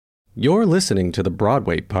You're listening to the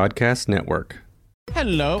Broadway Podcast Network.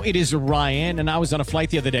 Hello, it is Ryan, and I was on a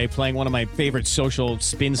flight the other day playing one of my favorite social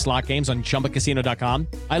spin slot games on ChumbaCasino.com.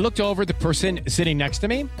 I looked over at the person sitting next to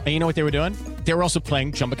me, and you know what they were doing? They were also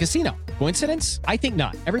playing Chumba Casino. Coincidence? I think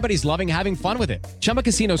not. Everybody's loving having fun with it. Chumba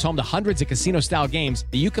Casino is home to hundreds of casino-style games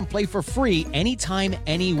that you can play for free anytime,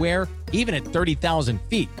 anywhere, even at 30,000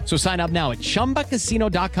 feet. So sign up now at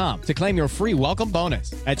ChumbaCasino.com to claim your free welcome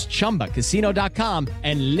bonus. That's ChumbaCasino.com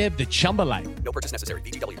and live the Chumba life. No purchase necessary.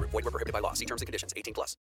 VGW. Void where prohibited by law. See terms and conditions. 18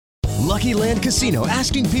 plus. Lucky Land Casino,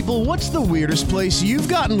 asking people, what's the weirdest place you've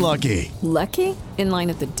gotten lucky? Lucky? In line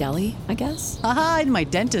at the deli, I guess? Aha, in my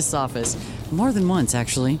dentist's office. More than once,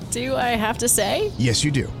 actually. Do I have to say? Yes,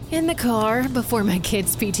 you do. In the car before my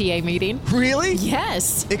kids' PTA meeting. Really?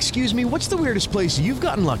 Yes. Excuse me, what's the weirdest place you've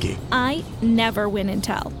gotten lucky? I never win and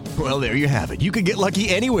tell. Well, there you have it. You can get lucky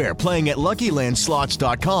anywhere, playing at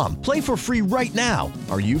LuckyLandSlots.com. Play for free right now.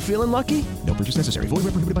 Are you feeling lucky? No purchase necessary. Void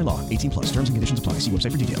where prohibited by law. 18 plus. Terms and conditions apply. See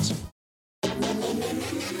website for details.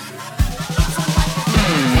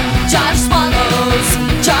 Josh swallows.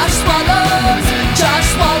 Josh swallows. Josh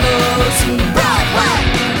swallows. Broadway.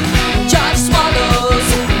 Josh swallows.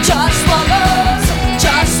 Josh swallows.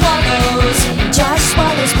 Josh swallows. Josh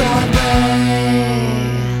swallows Broadway.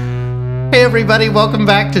 Hey everybody, welcome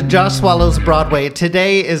back to Josh Swallows Broadway.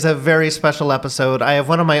 Today is a very special episode. I have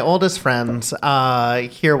one of my oldest friends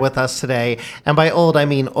here with us today. And by old, I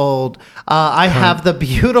mean old. I have the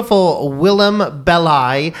beautiful Willem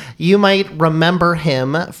Belli. You might remember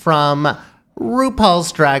him from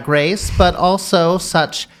RuPaul's Drag Race, but also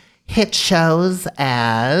such hit shows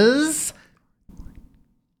as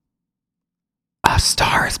A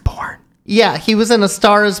Star is Born. Yeah, he was in A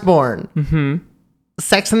Star is Born. Mm-hmm.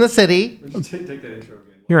 Sex and the City. Take that intro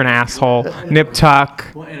again. You're an asshole. Nip tuck.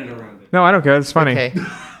 We'll edit around it. No, I don't care. It's funny. Okay.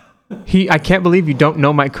 I can't believe you don't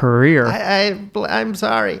know my career. I'm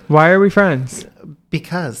sorry. Why are we friends?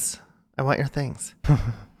 Because I want your things.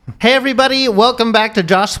 Hey everybody, welcome back to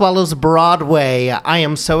Josh Swallows Broadway. I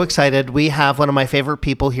am so excited. We have one of my favorite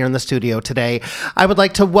people here in the studio today. I would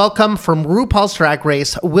like to welcome from RuPaul's Drag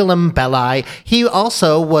Race, Willem Belli. He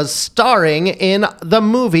also was starring in the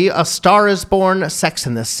movie A Star is Born, Sex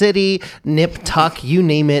and the City, Nip Tuck, you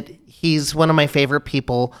name it. He's one of my favorite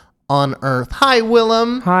people on earth. Hi,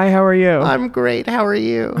 Willem. Hi, how are you? I'm great. How are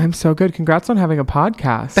you? I'm so good. Congrats on having a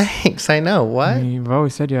podcast. Thanks. I know. What? You've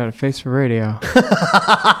always said you had a face for radio.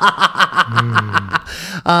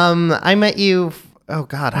 I met you, oh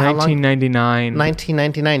God, how 1999.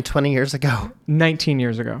 1999, 20 years ago. 19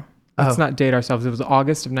 years ago. Let's not date ourselves. It was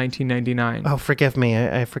August of 1999. Oh, forgive me.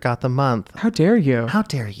 I forgot the month. How dare you? How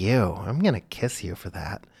dare you? I'm going to kiss you for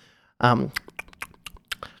that.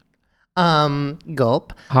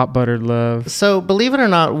 Gulp. Hot buttered love. So, believe it or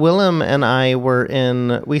not, Willem and I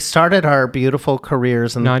we started our beautiful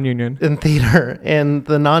careers in non-union in theater in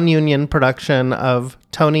the non-union production of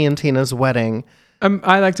Tony and Tina's Wedding.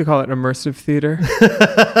 I like to call it immersive theater.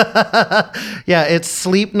 Yeah, it's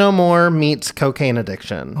Sleep No More meets Cocaine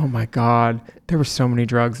Addiction. Oh my God. There were so many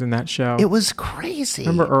drugs in that show. It was crazy.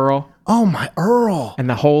 Remember Earl? Oh my, Earl. And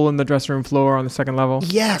the hole in the dressing room floor on the second level?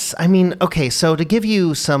 Yes. I mean, okay, so to give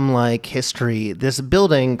you some history, this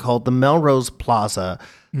building called the Melrose Plaza,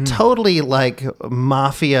 totally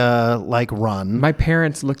mafia run. My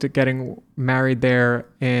parents looked at getting married there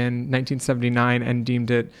in 1979 and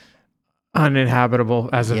deemed it uninhabitable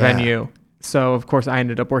as a venue. So of course I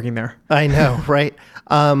ended up working there. I know, right?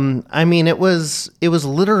 I mean, it was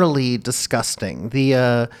literally disgusting.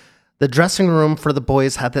 The dressing room for the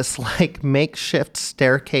boys had this makeshift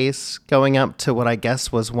staircase going up to what I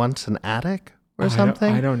guess was once an attic or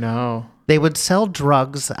something. I don't know. They would sell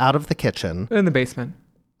drugs out of the kitchen. In the basement.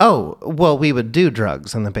 Oh, well, we would do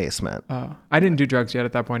drugs in the basement. I didn't do drugs yet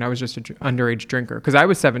at that point. I was just an underage drinker because I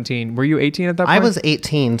was 17. Were you 18 at that point? I was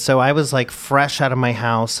 18, so I was fresh out of my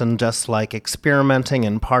house and just experimenting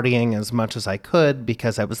and partying as much as I could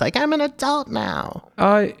because I was I'm an adult now.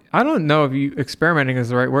 I don't know if experimenting is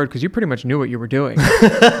the right word because you pretty much knew what you were doing.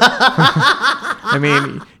 I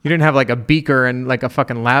mean, you didn't have a beaker and a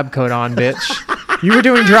fucking lab coat on, bitch. You were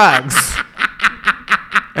doing drugs.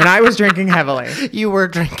 And I was drinking heavily. You were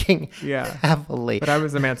drinking heavily. But I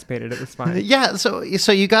was emancipated. It was fine. Yeah, so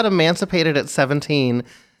you got emancipated at 17.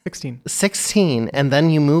 16, and then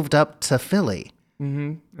you moved up to Philly.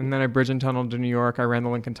 Mm-hmm. And then I bridge and tunneled to New York. I ran the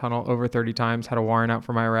Lincoln Tunnel over 30 times, had a warrant out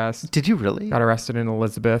for my arrest. Did you really? Got arrested in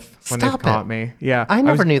Elizabeth when they caught me. Yeah. I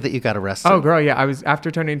never knew that you got arrested. Oh, girl, yeah. I was, after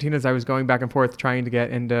Tony and Tina's, I was going back and forth trying to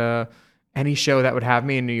get into any show that would have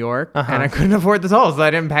me in New York, and I couldn't afford the toll, so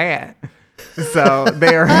I didn't pay it. So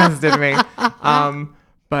they arrested me.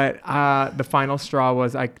 But the final straw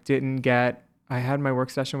was I had my work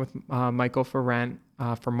session with Michael for Rent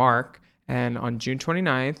for Mark. And on June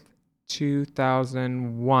 29th,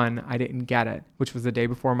 2001, I didn't get it, which was the day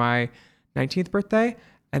before my 19th birthday.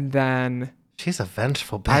 And then... She's a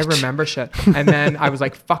vengeful bitch. I remember shit. And then I was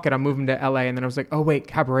like, fuck it, I'm moving to LA. And then I was like, oh wait,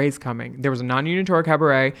 Cabaret's coming. There was a non-union tour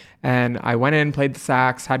Cabaret. And I went in, played the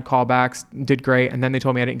sax, had callbacks, did great. And then they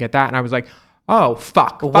told me I didn't get that. And I was like, oh,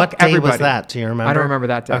 fuck. What day everybody. was that? Do you remember? I don't remember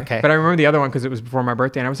that day. Okay. But I remember the other one because it was before my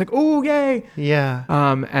birthday. And I was like, oh, yay. Yeah.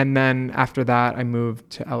 And then after that, I moved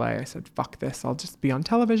to LA. I said, fuck this. I'll just be on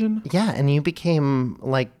television. Yeah. And you became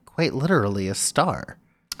like quite literally a star.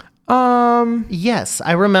 Yes,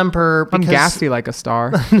 I remember. I'm gassy like a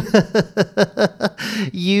star.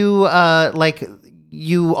 You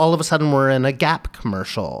all of a sudden were in a Gap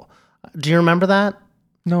commercial. Do you remember that?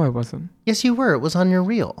 No, I wasn't. Yes, you were. It was on your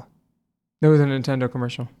reel. There was a Nintendo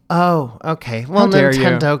commercial. Oh, okay. Well, How dare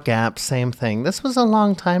Nintendo, you. Gap, same thing. This was a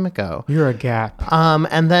long time ago. You're a Gap.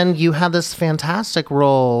 And then you had this fantastic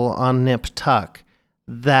role on Nip Tuck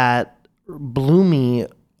that blew me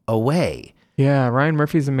away. Yeah, Ryan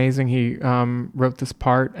Murphy's amazing. He wrote this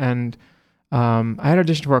part, and I had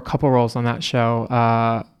auditioned for a couple roles on that show,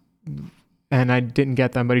 and I didn't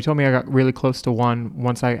get them. But he told me I got really close to one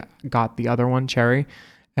once I got the other one, Cherry.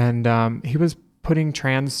 And he was putting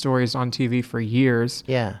trans stories on TV for years.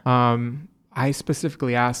 Yeah. I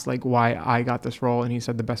specifically asked like why I got this role, and he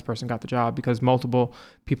said the best person got the job because multiple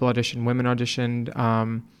people auditioned. Women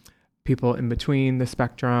auditioned. People in between the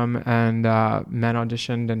spectrum, and men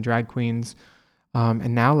auditioned, and drag queens.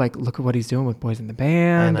 And now, like, look at what he's doing with Boys in the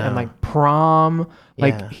Band and like Prom.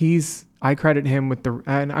 Like I credit him with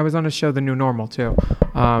and I was on a show, The New Normal too.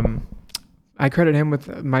 I credit him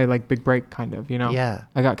with my like big break kind of, you know? Yeah.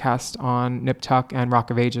 I got cast on Nip Tuck and Rock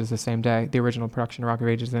of Ages the same day, the original production of Rock of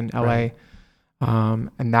Ages in LA. Right.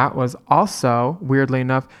 And that was also, weirdly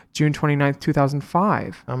enough, June 29th,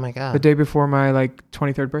 2005. Oh my God. The day before my like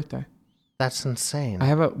 23rd birthday. That's insane. I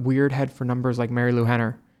have a weird head for numbers like Mary Lou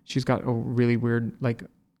Henner. She's got a really weird like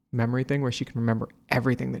memory thing where she can remember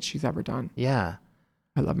everything that she's ever done. Yeah.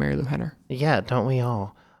 I love Mary Lou Henner. Yeah, don't we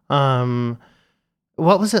all?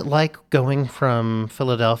 What was it like going from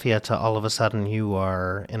Philadelphia to all of a sudden you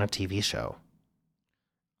are in a TV show?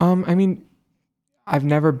 I mean, I've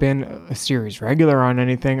never been a series regular on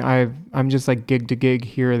anything. I'm just like gig to gig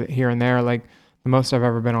here and there. Like the most I've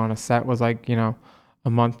ever been on a set was like, you know, a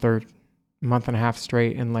month and a half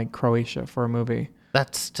straight in like Croatia for a movie.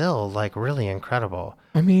 That's still like really incredible.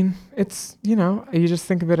 I mean, it's, you know, you just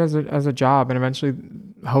think of it as a job, and eventually,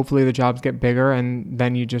 hopefully the jobs get bigger, and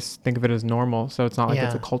then you just think of it as normal. So it's not like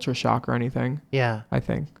it's a culture shock or anything. Yeah. I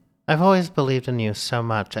think. I've always believed in you so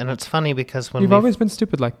much. And it's funny because when You've always been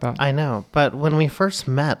stupid like that. I know. But when we first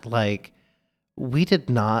met, like, we did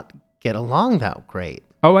not get along that great.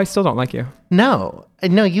 Oh, I still don't like you. No,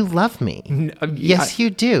 you love me. Yes, you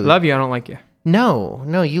do. Love you. I don't like you.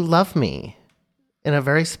 No, you love me in a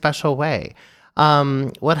very special way.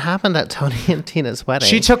 What happened at Tony and Tina's wedding?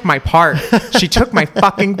 She took my part. She took my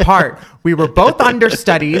fucking part. We were both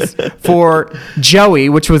understudies for Joey,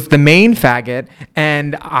 which was the main faggot,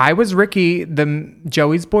 and I was Ricky,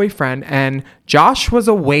 Joey's boyfriend, and Josh was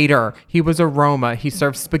a waiter. He was a Roma. He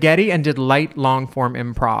served spaghetti and did light long form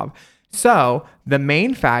improv. So the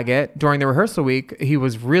main faggot, during the rehearsal week, he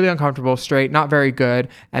was really uncomfortable, straight, not very good.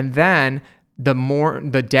 And then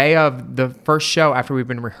the day of the first show, after we've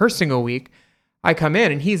been rehearsing a week, I come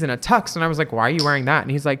in and he's in a tux, and I was like, why are you wearing that?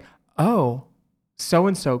 And he's like, oh,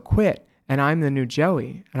 so-and-so quit, and I'm the new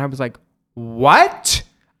Joey. And I was like, what?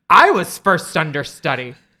 I was first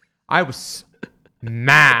understudy. I was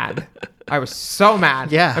mad. I was so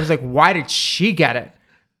mad. Yeah. I was like, why did she get it?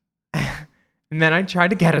 And then I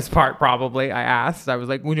tried to get his part, probably. I asked. I was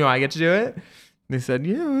like, well, do I get to do it? And they said,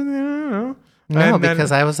 yeah, I don't know. No,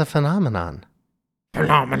 because I was a phenomenon.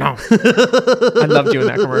 Phenomenal. I loved you in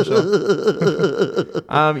that commercial.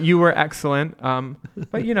 You were excellent.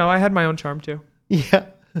 But, you know, I had my own charm, too. Yeah.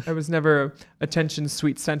 I was never attention's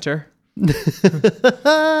sweet center.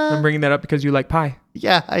 I'm bringing that up because you like pie.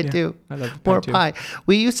 Yeah, I do. I love pie more too. pie.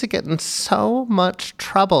 We used to get in so much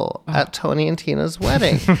trouble at Tony and Tina's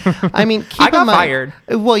wedding. I mean, I got fired.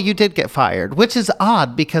 Well, you did get fired, which is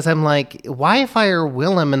odd because I'm like, why fire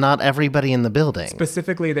Willem and not everybody in the building?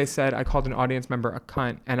 Specifically, they said I called an audience member a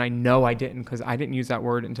cunt, and I know I didn't because I didn't use that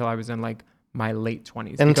word until I was in like my late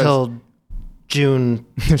 20s. Until June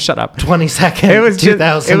Shut up. 22nd, It was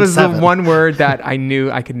 2007. it was the one word that I knew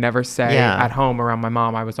I could never say Yeah. at home around my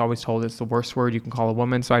mom. I was always told it's the worst word you can call a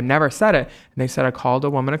woman, so I never said it. And they said I called a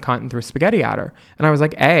woman a cunt and threw spaghetti at her. And I was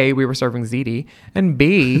like, A, we were serving ziti, and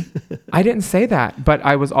B, I didn't say that. But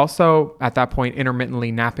I was also at that point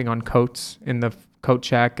intermittently napping on coats in the coat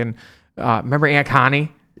check. And remember Aunt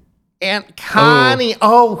Connie? Aunt Connie.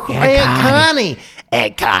 Oh, Aunt Connie.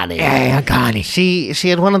 Aunt Connie. Hey, Aunt Connie. She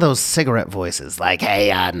had one of those cigarette voices, like, Hey,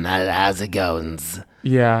 how's it going?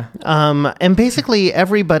 Yeah. and basically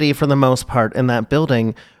everybody for the most part in that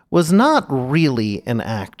building was not really an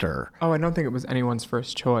actor. Oh, I don't think it was anyone's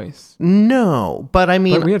first choice. No, but I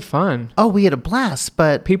mean, But we had fun. oh, we had a blast,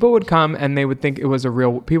 but People would come and they would think it was a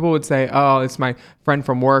real. People would say, "Oh, it's my friend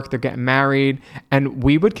from work. They're getting married," and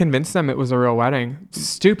we would convince them it was a real wedding.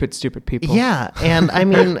 Stupid people. yeah, and I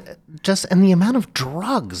mean, and the amount of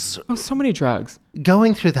drugs Oh, so many drugs.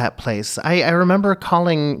 going through that place. I remember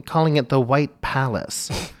calling it the White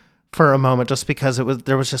Palace for a moment, just because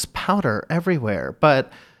there was just powder everywhere.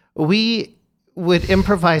 But we would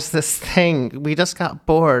improvise this thing. We just got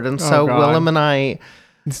bored, and so God. Willem and I,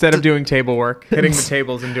 Instead of doing table work, hitting the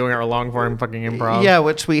tables and doing our long form fucking improv. yeah,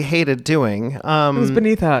 which we hated doing. It was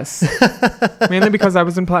beneath us. Mainly because I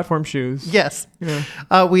was in platform shoes. Yes.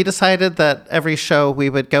 We decided that every show we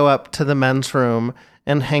would go up to the men's room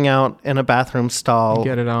and hang out in a bathroom stall.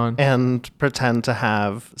 Get it on. And pretend to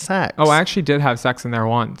have sex. Oh, I actually did have sex in there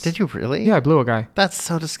once. Did you really? Yeah, I blew a guy. That's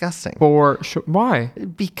so disgusting. Why?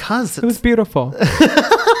 Because It was beautiful.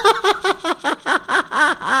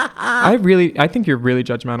 I think you're really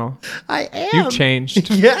judgmental. I am. You've changed.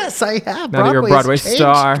 Yes, I have. Now that you're a Broadway Broadway's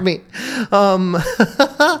star. changed me.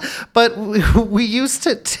 But we used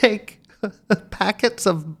to take packets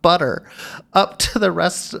of butter up to the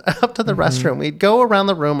restroom. We'd go around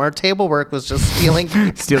the room. Our table work was just stealing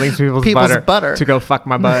people's butter to go fuck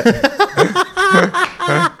my butt.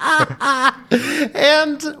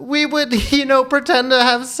 And we would, pretend to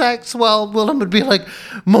have sex while Willem would be like,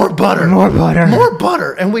 more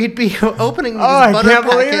butter. And we'd be opening these butter I can't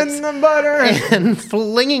believe packets in the butter. and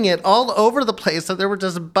flinging it all over the place. So there were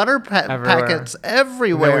just butter packets Then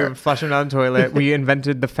everywhere. we would flush them down the toilet. We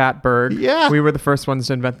invented the Fatberg. Yeah. We were the first ones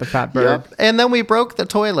to invent the Fatberg. Yep. And then we broke the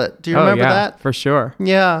toilet. Do you remember that? For sure.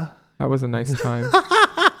 Yeah. That was a nice time.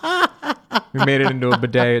 We made it into a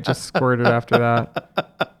bidet. It just squirted after that.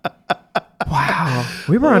 Wow.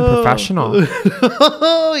 We were unprofessional.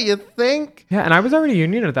 Oh, you think? Yeah, and I was already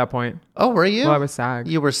union at that point. Oh, were you? Well, I was SAG.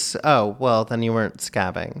 You were. Oh, well, then you weren't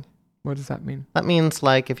scabbing. What does that mean? That means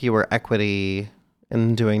like if you were equity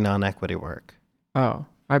and doing non-equity work. Oh,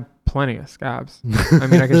 I have plenty of scabs. I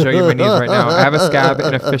mean, I can show you my knees right now. I have a scab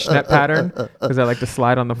in a fishnet pattern because I like to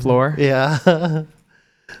slide on the floor. Yeah.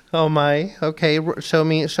 Oh my. Okay, show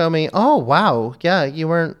me. Oh wow. Yeah, you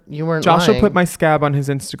weren't. Josh will lying. put my scab on his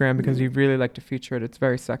Instagram because you really like to feature it. It's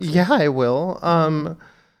very sexy. Yeah, I will.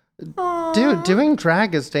 Dude, doing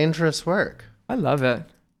drag is dangerous work. I love it.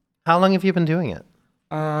 How long have you been doing it?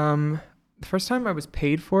 The first time I was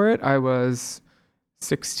paid for it, I was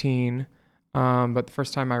 16. But the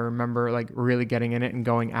first time I remember like really getting in it and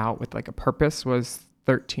going out with like a purpose was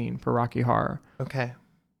 13 for Rocky Horror. Okay.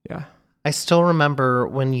 Yeah. I still remember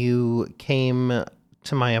when you came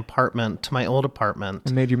to my apartment, to my old apartment.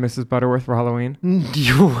 I made you Mrs. Butterworth for Halloween.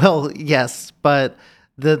 Well, yes, but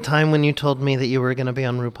the time when you told me that you were going to be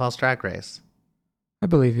on RuPaul's Drag Race. I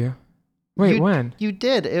believe you. Wait, when? You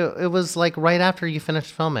did. It was like right after you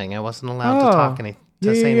finished filming. I wasn't allowed to talk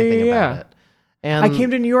say anything about it. And I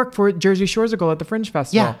came to New York for Jersey Shoresicle at the Fringe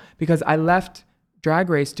Festival. Yeah. Because I left Drag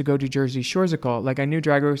Race to go to Jersey Shoresicle. Like I knew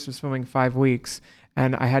Drag Race was filming 5 weeks.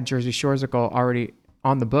 And I had Jersey Shoresicle already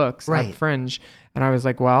on the books at Fringe. And I was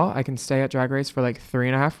like, well, I can stay at Drag Race for like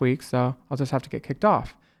 3.5 weeks. So I'll just have to get kicked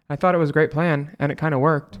off. I thought it was a great plan. And it kind of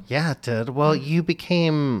worked. Yeah, it did. Well, you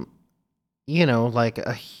became, like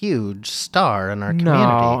a huge star in our community. No,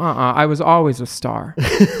 I was always a star.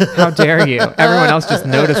 How dare you? Everyone else just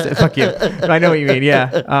noticed it. Fuck you. I know what you mean.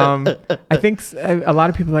 Yeah. I think a lot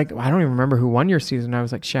of people are like, I don't even remember who won your season. I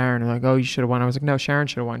was like, Sharon. They're like, oh, you should have won. I was like, no, Sharon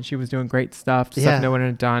should have won. She was doing great stuff no one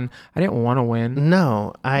had done. I didn't want to win.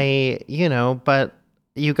 No, but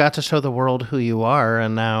you got to show the world who you are.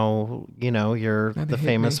 And now, you're the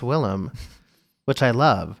famous Willem, which I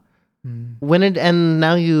love. And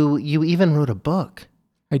now you even wrote a book.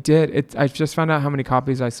 I did. I just found out how many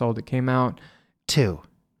copies I sold. It came out 2.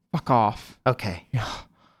 Fuck off. Okay.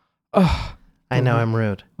 Ugh. I know I'm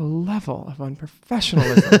rude. A level of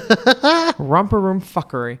unprofessionalism. Romper room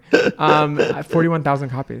fuckery. 41,000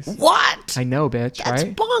 copies. What? I know, bitch, That's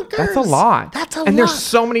right? bonkers. That's a lot. That's a And lot. there's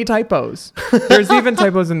so many typos. There's even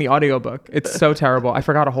typos in the audiobook. It's so terrible. I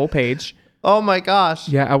forgot a whole page. Oh my gosh.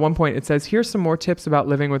 Yeah, at one point it says, here's some more tips about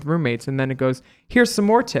living with roommates. And then it goes, here's some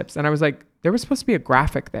more tips. And I was like, there was supposed to be a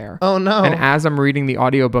graphic there. Oh no. And as I'm reading the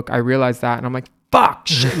audiobook, I realized that. And I'm like, fuck.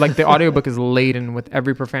 Shit. Like the audiobook is laden with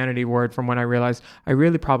every profanity word from when I realized I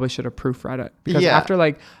really probably should have proofread it. Because after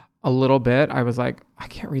like a little bit, I was like, I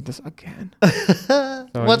can't read this again. So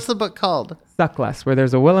What's the book called? Suck Less. Where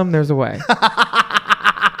there's a Willem, there's a way.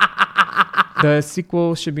 The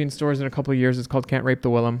sequel should be in stores in a couple of years. It's called Can't Rape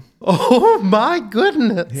the Willem. Oh my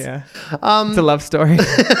goodness. Yeah. It's a love story.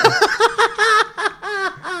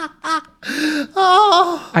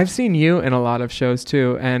 I've seen you in a lot of shows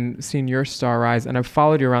too, and seen your star rise, and I've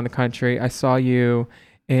followed you around the country. I saw you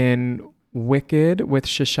in Wicked with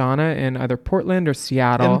Shoshana in either Portland or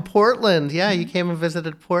Seattle. In Portland. Yeah, you came and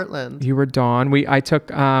visited Portland. You were Dawn. I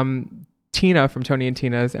took Tina from Tony and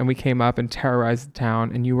Tina's, and we came up and terrorized the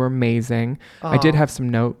town, and you were amazing. I did have some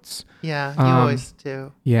notes. Yeah, you always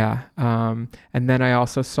do. Yeah. And then I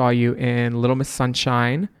also saw you in Little Miss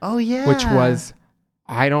Sunshine. Oh, yeah. Which was,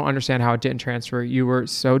 I don't understand how it didn't transfer. You were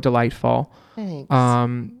so delightful. Thanks.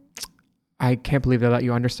 I can't believe they let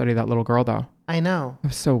you understudy that little girl, though. I know. It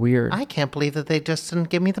was so weird. I can't believe that they just didn't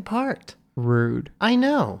give me the part. Rude. I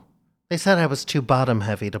know. They said I was too bottom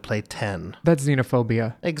heavy to play 10. That's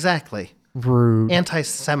xenophobia. Exactly. Rude.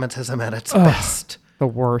 Anti-Semitism at its best. The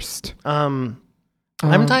worst. I'm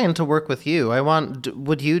dying to work with you.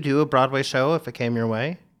 Would you do a Broadway show if it came your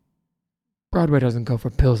way? Broadway doesn't go for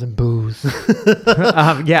pills and booze.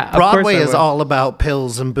 Yeah, Broadway is all about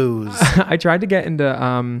pills and booze. I tried to get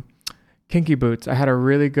into Kinky Boots. I had a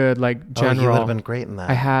really good general. Oh, you would have been great in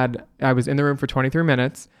that. I was in the room for 23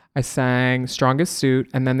 minutes. I sang Strongest Suit,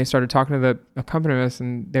 and then they started talking to the accompanist,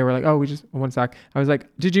 and they were like, oh, one sec. I was like,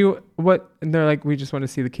 what? And they're like, we just want to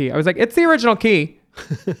see the key. I was like, it's the original key.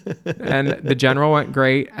 And the general went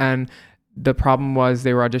great. And the problem was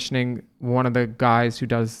they were auditioning one of the guys who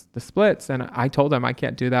does the splits, and I told them I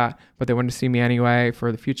can't do that, but they wanted to see me anyway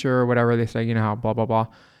for the future or whatever. They say, how blah, blah, blah.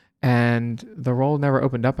 And the role never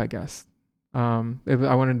opened up, I guess. I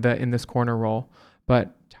wanted the In This Corner role,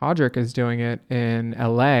 but Todrick is doing it in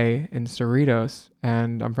LA in Cerritos,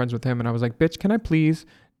 and I'm friends with him, and I was like, bitch, can I please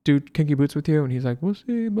do Kinky Boots with you? And he's like, we'll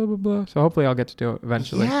see, blah, blah, blah. So hopefully I'll get to do it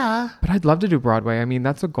eventually. Yeah. But I'd love to do Broadway. I mean,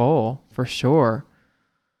 that's a goal for sure.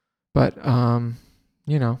 But, Well,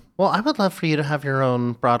 I would love for you to have your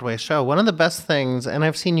own Broadway show. One of the best things, and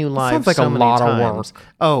I've seen you live sounds like so a many lot of times. work.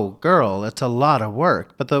 Oh, girl, it's a lot of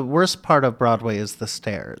work. But the worst part of Broadway is the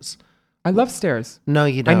stairs. I love stairs. No,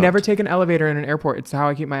 you don't. I never take an elevator in an airport. It's how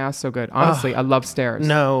I keep my ass so good. Honestly, I love stairs.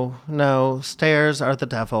 No, stairs are the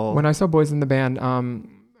devil. When I saw Boys in the Band,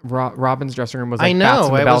 Robin's dressing room was I like know, bats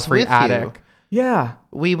in the I was Belfry with attic. you. Yeah.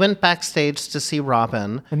 We went backstage to see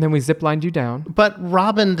Robin. And then we ziplined you down. But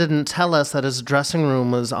Robin didn't tell us that his dressing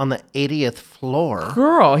room was on the 80th floor.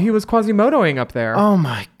 Girl, he was Quasimodoing up there. Oh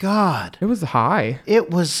my God. It was high.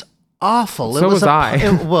 It was awful. So was I.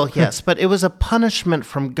 Well, yes, but it was a punishment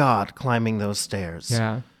from God climbing those stairs.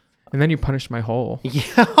 Yeah. And then you punished my hole. Yeah,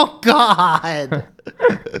 oh God.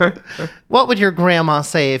 What would your grandma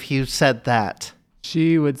say if you said that?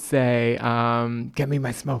 She would say, get me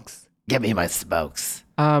my smokes. Get me my smokes.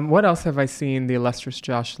 What else have I seen the illustrious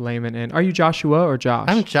Josh Lehman in? Are you Joshua or Josh?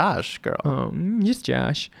 I'm Josh, girl. Just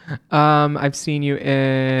Josh. I've seen you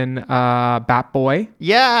in Bat Boy.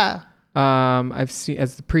 Yeah. I've seen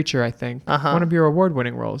as the preacher, I think. One of your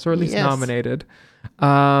award-winning roles, or at least nominated.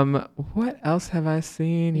 What else have I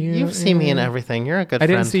seen you? You've seen me in everything. You're a good friend. I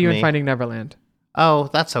didn't see you to in me. Finding Neverland. Oh,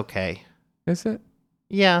 that's okay. Is it?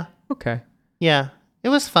 Yeah. Okay. Yeah. It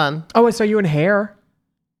was fun. Oh, I saw you in Hair.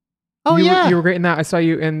 Oh, yeah. You were great in that. I saw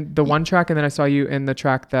you in the one track, and then I saw you in the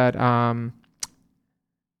track that,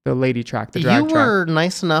 the lady track, the drag track. You were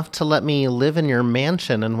nice enough to let me live in your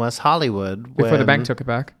mansion in West Hollywood. Before the bank took it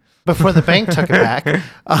back. Before the bank took it back. They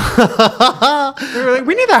were like,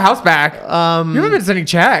 we need the house back. You haven't been sending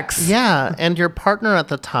checks. Yeah. And your partner at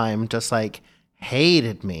the time just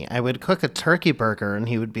hated me. I would cook a turkey burger and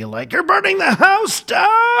he would be like, you're burning the house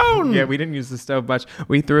down. Yeah, we didn't use the stove much.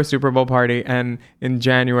 We threw a Super Bowl party and in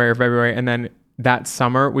January or February, and then that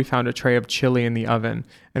summer we found a tray of chili in the oven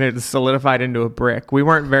and it solidified into a brick. We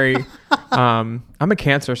weren't very I'm a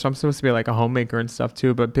Cancer, so I'm supposed to be like a homemaker and stuff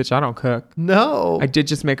too, but bitch, I don't cook. No. I did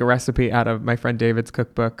just make a recipe out of my friend David's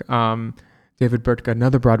cookbook. David Burtka,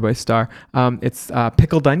 another Broadway star. It's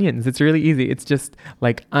pickled onions. It's really easy. It's just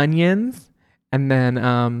like onions and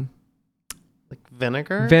then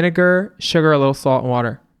Vinegar? Vinegar, sugar, a little salt, and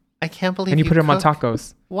water. I can't believe And you put them on cook.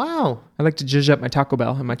 tacos. Wow. I like to zhuzh up my Taco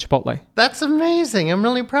Bell and my Chipotle. That's amazing. I'm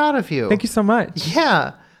really proud of you. Thank you so much.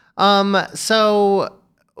 Yeah. So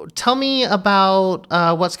tell me about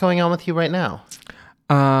what's going on with you right now.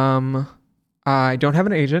 I don't have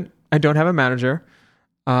an agent. I don't have a manager.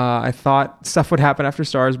 I thought stuff would happen after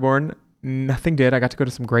Stars Born. Nothing did. I got to go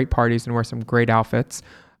to some great parties and wear some great outfits.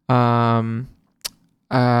 What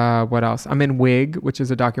else? I'm in Wig, which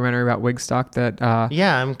is a documentary about Wigstock that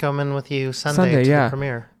Yeah, I'm coming with you Sunday to the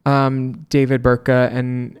premiere. David Burka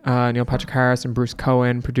and Neil Patrick Harris and Bruce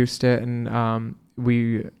Cohen produced it, and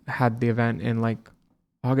we had the event in like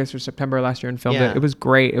August or September last year and filmed it. It was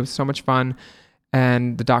great. It was so much fun,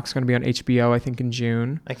 and the doc's going to be on HBO, I think, in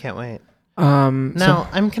June. I can't wait. Now,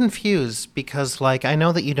 I'm confused because, like, I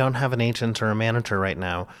know that you don't have an agent or a manager right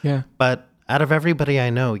now. Yeah. But out of everybody I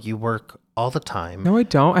know, you work all the time. No, I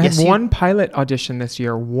don't. I had one pilot audition this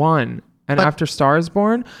year. One. And after Stars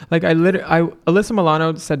Born, like Alyssa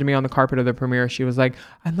Milano said to me on the carpet of the premiere, she was like,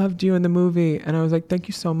 I loved you in the movie. And I was like, thank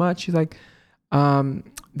you so much. She's like,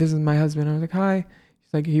 this is my husband. I was like, hi.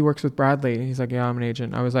 He's like, he works with Bradley. He's like, yeah, I'm an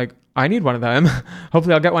agent. I was like, I need one of them.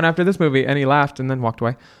 Hopefully I'll get one after this movie. And he laughed and then walked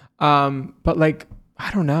away. But like,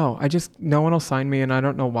 I don't know. No one will sign me and I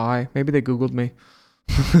don't know why. Maybe they Googled me.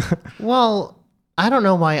 Well, I don't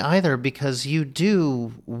know why either, because you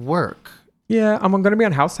do work. Yeah, I'm going to be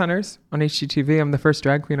on House Hunters on HGTV. I'm the first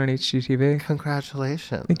drag queen on HGTV.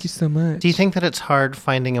 Congratulations. Thank you so much. Do you think that it's hard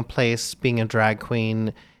finding a place being a drag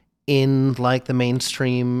queen in like the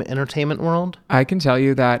mainstream entertainment world? I can tell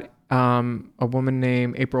you that a woman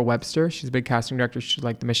named April Webster, she's a big casting director. She's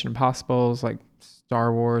like the Mission Impossibles, like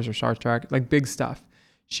Star Wars or Star Trek, like big stuff.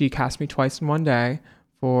 She cast me twice in one day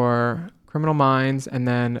for Criminal Minds and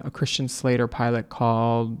then a Christian Slater pilot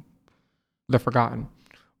called The Forgotten,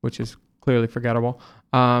 which is clearly forgettable,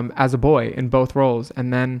 as a boy in both roles.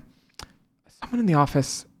 And then someone in the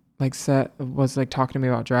office was talking to me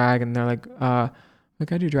about drag, and they're like I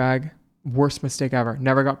do drag. Worst mistake ever.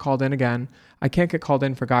 Never got called in again. I can't get called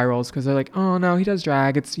in for guy roles because they're like, oh no, he does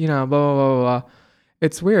drag. It's, blah, blah, blah, blah.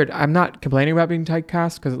 It's weird. I'm not complaining about being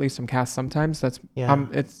typecast because at least I'm cast sometimes.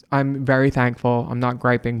 I'm very thankful. I'm not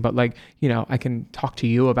griping, but I can talk to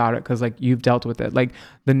you about it because you've dealt with it. Like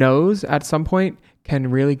the nose at some point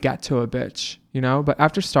can really get to a bitch, But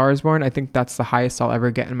after Stars Born, I think that's the highest I'll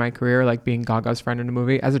ever get in my career, like being Gaga's friend in a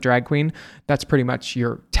movie. As a drag queen, that's pretty much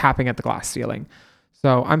you're tapping at the glass ceiling.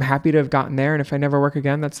 So I'm happy to have gotten there. And if I never work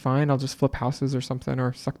again, that's fine. I'll just flip houses or something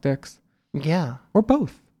or suck dicks. Yeah. Or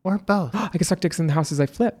both. I can suck dicks in the houses I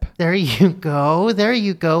flip. There you go.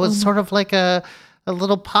 It's sort of like a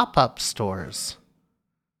little pop-up stores.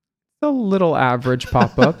 A little average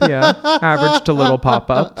pop-up, yeah. Average to little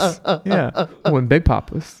pop-ups. Yeah. Oh, and big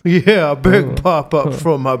pop-ups. Yeah, big pop-up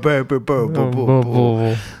from my baby.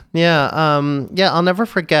 Yeah, I'll never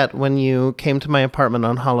forget when you came to my apartment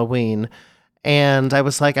on Halloween. And I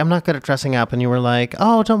was like, I'm not good at dressing up. And you were like,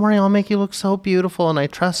 oh, don't worry, I'll make you look so beautiful. And I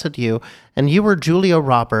trusted you. And you were Julia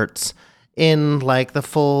Roberts in like the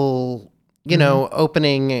full,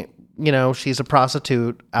 opening, she's a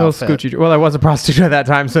prostitute outfit. Well, I was a prostitute at that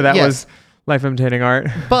time. So that was life imitating art.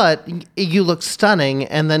 But you look stunning.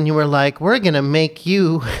 And then you were like, we're going to make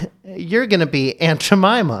you're going to be Aunt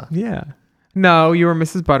Jemima. Yeah. No, you were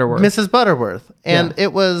Mrs. Butterworth. Mrs. Butterworth. And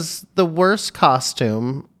it was the worst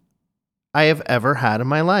costume I have ever had in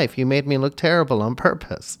my life. You made me look terrible on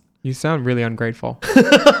purpose. You sound really ungrateful.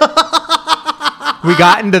 We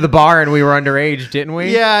got into the bar and we were underage, didn't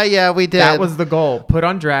we? Yeah, we did. That was the goal. Put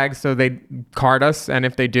on drag so they card us, and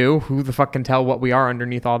if they do, who the fuck can tell what we are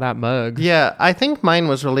underneath all that mug? Yeah, I think mine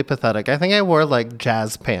was really pathetic. I think I wore like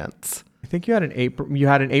jazz pants. I think you had an apron. You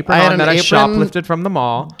had an apron on that I shoplifted from do you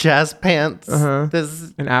remall. Jazz pants.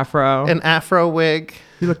 An afro. An afro wig.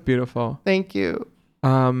 You look beautiful. Thank you.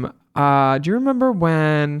 Do you remember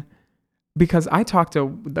when, because I talked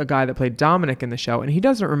to the guy that played Dominic in the show, and he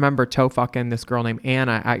doesn't remember toe fucking this girl named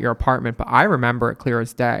Anna at your apartment, but I remember it clear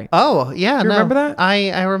as day. Oh, yeah. You remember that?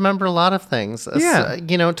 I remember a lot of things. Yeah.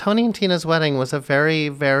 Tony and Tina's wedding was a very,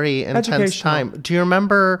 very intense time. Do you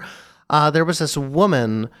remember there was this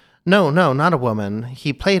woman? No, not a woman.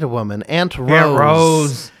 He played a woman. Aunt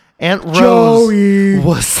Rose. Aunt Rose Joey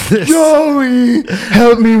was this. Joey,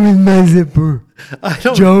 help me with my zipper.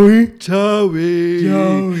 Joey.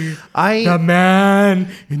 The man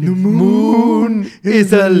in the moon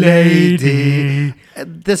is a lady.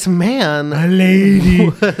 This man, a lady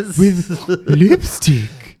with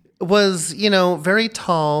lipstick, was very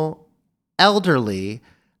tall, elderly,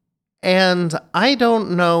 And I don't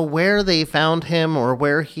know where they found him or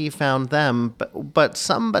where he found them, but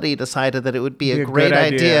somebody decided that it would be a great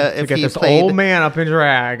idea to if get he this played old man up in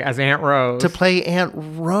drag as Aunt Rose. to play Aunt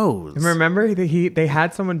Rose. Remember, they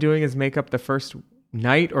had someone doing his makeup the first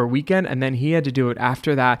night or weekend, and then he had to do it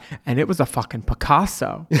after that, and it was a fucking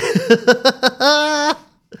Picasso.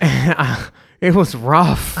 It was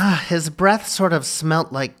rough. His breath sort of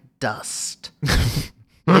smelt like dust.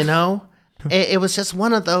 You know? It was just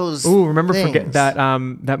one of those. Ooh, remember things. Forget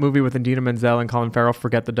that movie with Idina Menzel and Colin Farrell,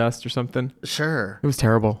 Forget the Dust or something? Sure. It was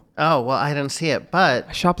terrible. Oh, well, I didn't see it, but...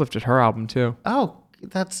 I shoplifted her album, too. Oh,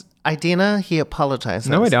 that's... Idina, he apologizes.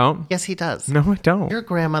 No, I don't. Yes, he does. No, I don't. Your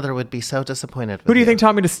grandmother would be so disappointed with Who do you think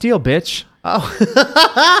taught me to steal, bitch? Oh.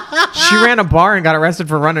 She ran a bar and got arrested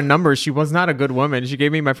for running numbers. She was not a good woman. She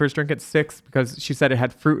gave me my first drink at 6 because she said it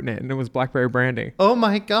had fruit in it, and it was blackberry brandy. Oh,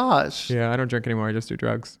 my gosh. Yeah, I don't drink anymore. I just do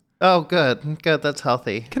drugs. Oh, good. Good. That's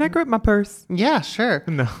healthy. Can I grip my purse? Yeah, sure.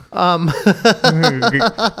 No. I'll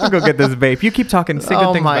go get this vape. You keep talking. Say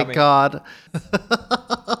good things about me. God.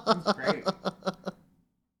 Great.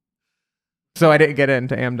 So I didn't get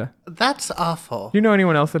into AMDA. That's awful. Do you know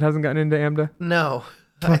anyone else that hasn't gotten into AMDA? No.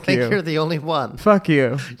 I Fuck think you. you're the only one. Fuck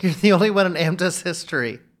you. You're the only one in AMDA's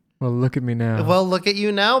history. Well, look at me now. Well, look at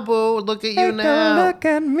you now, boo. Look at you now. Look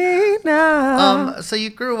at me now. So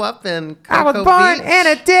you grew up in Cocoa I was born Beach? in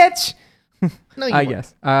a ditch. No, you weren't.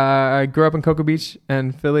 Yes. I grew up in Cocoa Beach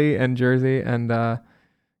and Philly and Jersey, and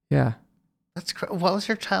yeah. What was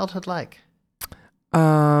your childhood like?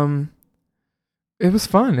 It was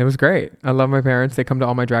fun. It was great. I love my parents. They come to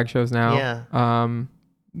all my drag shows now. Yeah.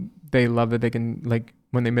 They love that they can, like,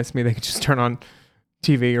 when they miss me, they can just turn on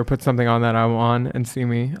TV or put something on that I'm on and see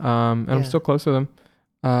me. And I'm still close with them.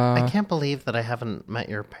 I can't believe that I haven't met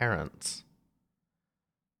your parents.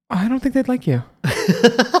 I don't think they'd like you.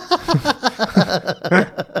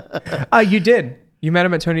 You did. You met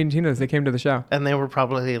them at Tony and Tina's. They came to the show. And they were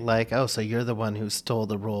probably like, oh, so you're the one who stole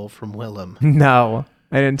the role from Willem. No,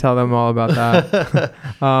 I didn't tell them all about that.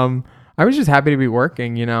 I was just happy to be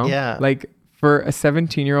working, you know? Yeah. Like, for a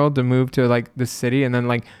 17-year-old to move to, like, the city and then,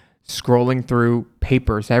 like, scrolling through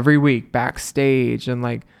papers every week backstage and,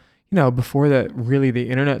 like, you know, before the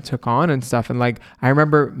internet took on and stuff. And, like, I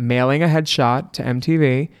remember mailing a headshot to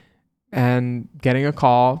MTV and getting a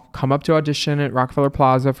call, come up to audition at Rockefeller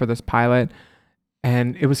Plaza for this pilot.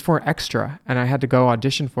 And it was for extra, and I had to go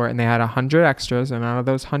audition for it. And they had 100 extras, and out of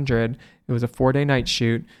those 100, it was a 4-day night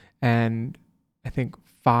shoot, and I think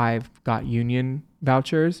 5 got union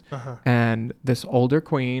vouchers. And this older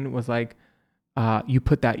queen was like, "You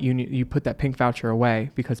put that pink voucher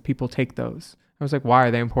away because people take those." I was like, "Why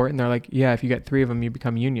are they important?" They're like, "Yeah, if you get 3 of them, you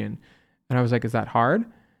become union." And I was like, "Is that hard?"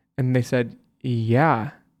 And they said,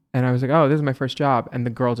 "Yeah." And I was like, "Oh, this is my first job." And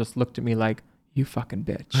the girl just looked at me like, "You fucking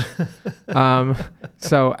bitch."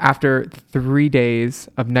 So after 3 days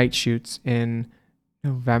of night shoots in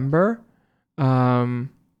November,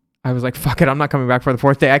 I was like, fuck it, I'm not coming back for the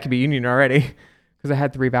 4th day. I could be union already because I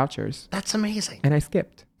had 3 vouchers. That's amazing. And I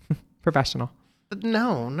skipped. Professional.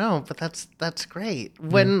 No, but that's great.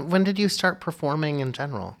 When did you start performing in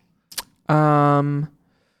general? Do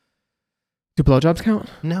blowjobs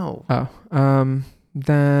count? No. Oh.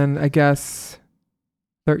 Then I guess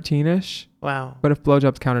 13-ish. Wow. But if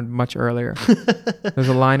blowjobs counted much earlier. There's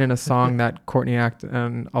a line in a song that Courtney Act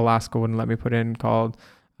and Alaska wouldn't let me put in called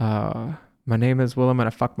 "My name is Willem and I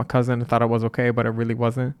fucked my cousin. I thought it was okay, but it really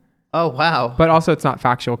wasn't." Oh, wow. But also it's not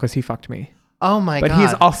factual because he fucked me. Oh, my God. But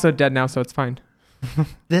he's also dead now, so it's fine.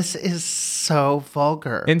 This is so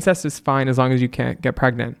vulgar. Incest is fine as long as you can't get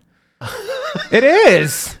pregnant. It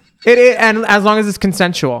is. It is. And as long as it's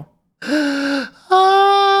consensual.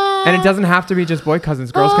 And it doesn't have to be just boy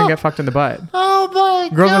cousins. Girls can get fucked in the butt. Oh my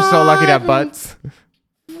God. Girls are so lucky to have butts.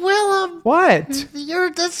 Willem. What?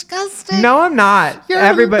 You're disgusting. No, I'm not. You're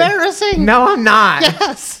embarrassing. No, I'm not.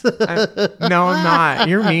 Yes. No, I'm not.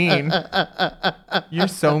 You're mean. You're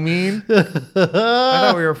so mean. I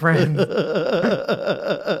thought we were friends.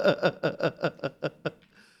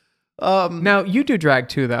 Now, you do drag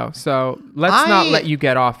too, though. So let's not let you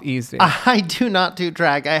get off easy. I do not do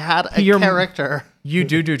drag. I had a character. You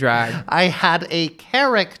do drag. I had a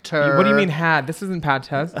character. What do you mean had? This isn't Pad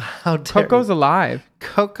Test. How dare Coco's alive.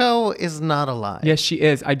 Coco is not alive. Yes, she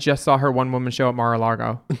is. I just saw her one-woman show at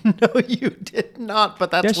Mar-a-Lago. No, you did not.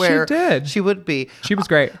 But that's yes, where she did. She would be. She was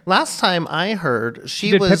great. Last time I heard,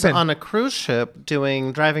 she was on a cruise ship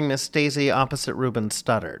driving Miss Daisy opposite Ruben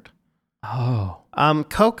Studdard. Oh.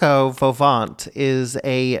 Coco Vivant is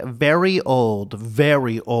a very old,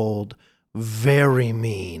 very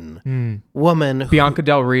mean woman. Bianca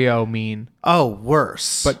Del Rio mean. Oh,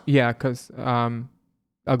 worse. But yeah, because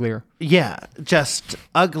uglier. Yeah, just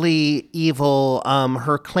ugly, evil.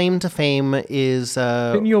 Her claim to fame is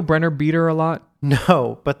Didn't Yul Brynner beat her a lot?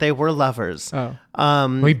 no, but they were lovers.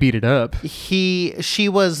 Oh, we beat it up. She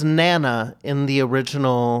was Nana in the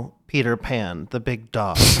original Peter Pan, the big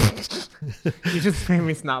dog. You just made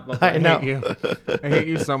me snap. I know. hate you. I hate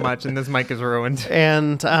you so much, and this mic is ruined.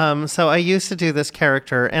 And so I used to do this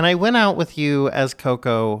character, and I went out with you as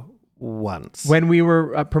Coco once. When we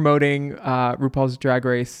were promoting RuPaul's Drag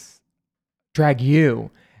Race, Drag You,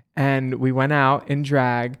 and we went out in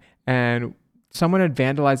drag, and someone had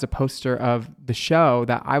vandalized a poster of the show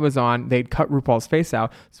that I was on. They'd cut RuPaul's face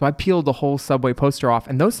out, so I peeled the whole subway poster off,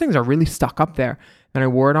 and those things are really stuck up there. And I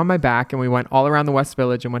wore it on my back, and we went all around the West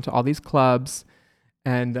Village and went to all these clubs.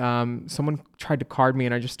 And someone tried to card me,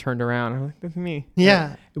 and I just turned around. I'm like, that's me.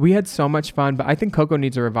 Yeah. We had so much fun, but I think Coco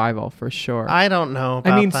needs a revival for sure. I don't know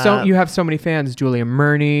about I mean, that. so you have so many fans: Julia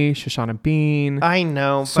Murney, Shoshana Bean. I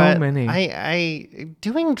know, so but many. I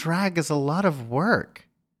doing drag is a lot of work.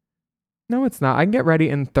 No, it's not. I can get ready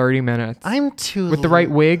in 30 minutes. I'm too with the right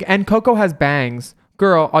wig, and Coco has bangs.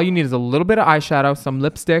 Girl, all you need is a little bit of eyeshadow, some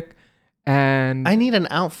lipstick, and I need an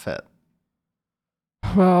outfit.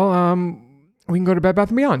 Well, we can go to Bed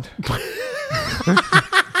Bath & Beyond.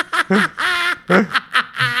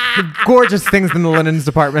 Gorgeous things in the linens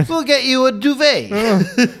department. We'll get you a duvet.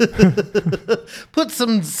 Put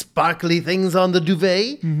some sparkly things on the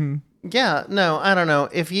duvet. Mm-hmm. Yeah, no, I don't know.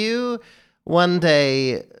 If you one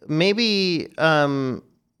day, maybe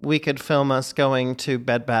we could film us going to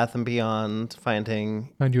Bed Bath & Beyond, finding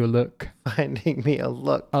you a look. Finding me a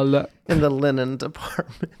look. A look. In the linen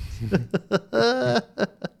department.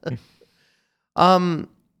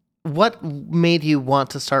 What made you want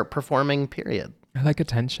to start performing, period? I like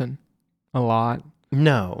attention a lot.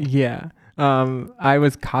 No. Yeah. I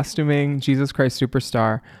was costuming Jesus Christ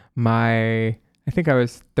Superstar. I think I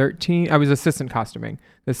was 13. I was assistant costuming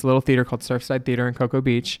this little theater called Surfside Theater in Cocoa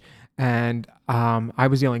Beach. And I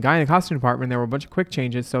was the only guy in the costume department. There were a bunch of quick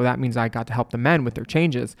changes. So that means I got to help the men with their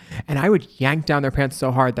changes. And I would yank down their pants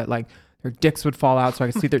so hard that like their dicks would fall out so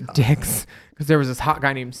I could see their dicks. Because there was this hot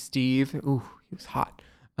guy named Steve. Ooh, he was hot.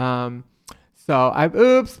 So I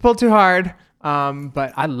pulled too hard.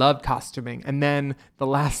 But I loved costuming. And then the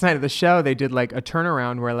last night of the show, they did like a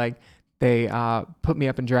turnaround where like they put me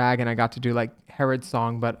up in drag, and I got to do like Herod's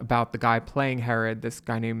song, but about the guy playing Herod, this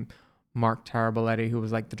guy named Mark Taraboletti, who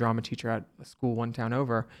was like the drama teacher at a school one town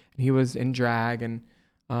over. And he was in drag, and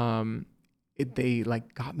they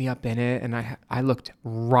like got me up in it, and I looked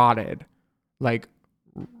rotted, like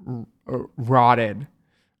rotted.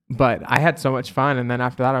 But I had so much fun. And then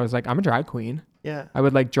after that, I was like, I'm a drag queen. Yeah. I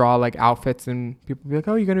would like draw like outfits, and people would be like,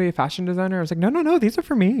 oh, you're going to be a fashion designer? I was like, no, these are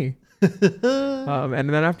for me. And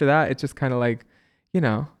then after that, it's just kind of like,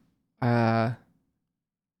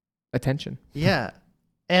 attention. Yeah.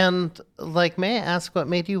 And like, may I ask what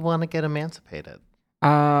made you want to get emancipated?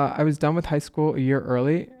 I was done with high school a year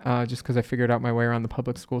early, just because I figured out my way around the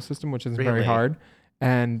public school system, which is very hard.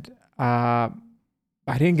 And I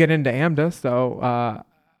didn't get into AMDA, so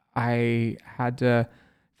I had to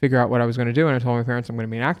figure out what I was going to do. And I told my parents I'm going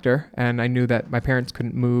to be an actor. And I knew that my parents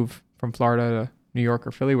couldn't move from Florida to New York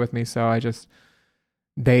or Philly with me. So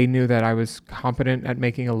they knew that I was competent at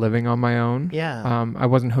making a living on my own. Yeah. I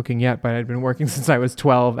wasn't hooking yet, but I'd been working since I was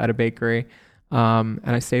 12 at a bakery. And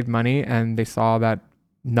I saved money, and they saw that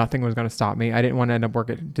nothing was going to stop me. I didn't want to end up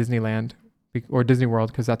working at Disneyland or Disney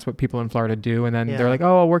World, because that's what people in Florida do. And then they're like,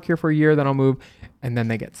 oh, I'll work here for a year, then I'll move. And then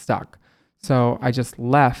they get stuck. So I just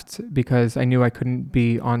left because I knew I couldn't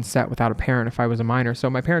be on set without a parent if I was a minor. So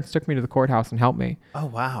my parents took me to the courthouse and helped me. Oh,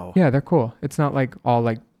 wow. Yeah, they're cool. It's not like all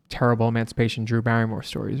like terrible emancipation Drew Barrymore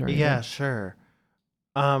stories or anything. Yeah, sure.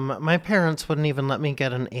 My parents wouldn't even let me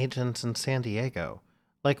get an agent in San Diego.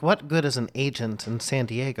 Like, what good is an agent in San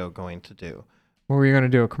Diego going to do? What were you going to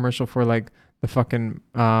do? A commercial for like the fucking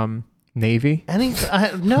Navy?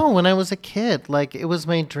 No, when I was a kid, like it was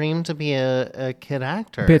my dream to be a kid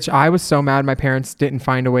actor. Bitch, I was so mad my parents didn't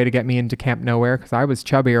find a way to get me into Camp Nowhere, because I was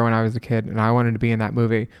chubbier when I was a kid, and I wanted to be in that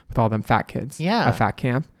movie with all them fat kids. Yeah. A fat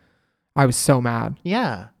camp. I was so mad.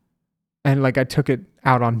 Yeah. And like I took it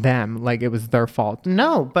out on them, like it was their fault.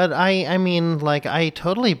 No, but I mean, like I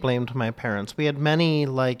totally blamed my parents. We had many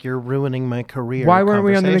like, you're ruining my career. Why weren't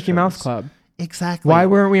we on the Mickey Mouse Club? Exactly. Why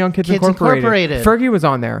weren't we on Kids Incorporated? Fergie was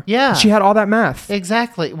on there. Yeah. She had all that meth.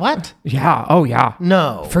 Exactly. What? Yeah. Oh, yeah.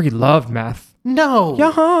 No. Fergie loved meth. No.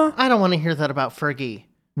 Yeah. I don't want to hear that about Fergie.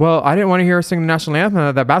 Well, I didn't want to hear her sing the national anthem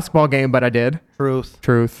at that basketball game, but I did. Truth.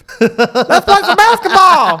 Let's play some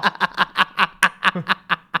basketball.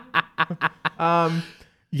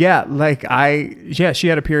 Yeah, she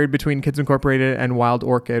had a period between Kids Incorporated and Wild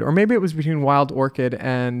Orchid, or maybe it was between Wild Orchid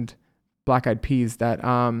and Black Eyed Peas that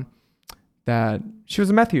she was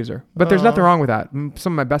a meth user. But there's nothing wrong with that.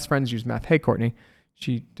 Some of my best friends use meth. Hey, Courtney.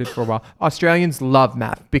 She did for a while. Australians love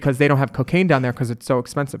meth because they don't have cocaine down there because it's so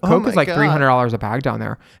expensive. Coke is like $300 a bag down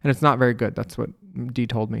there, and it's not very good. That's what Dee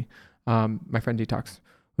told me. My friend Detox,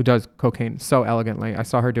 who does cocaine so elegantly. I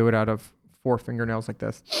saw her do it out of 4 fingernails like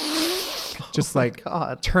this. Just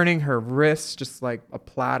turning her wrists just like a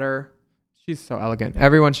platter. She's so elegant.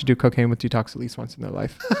 Everyone should do cocaine with Detox at least once in their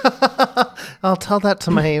life. I'll tell that to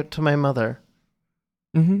my mother.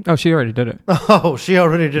 Mm-hmm. Oh, she already did it. Oh, she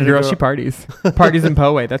already did it. Girl, she parties. Parties in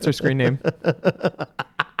Poway. That's her screen name.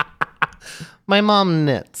 My mom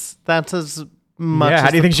knits. That's as much. Yeah, how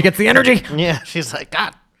do you think she gets the energy? Yeah, she's like,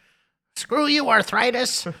 God, screw you,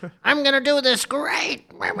 arthritis. I'm going to do this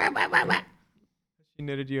great. She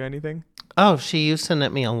knitted you anything? Oh, she used to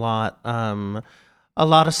knit me a lot. A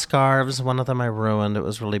lot of scarves. One of them I ruined. It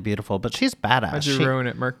was really beautiful, but she's badass. How'd you ruin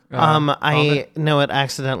it, Merc? I know it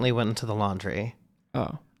accidentally went into the laundry.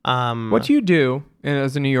 Oh. What do you do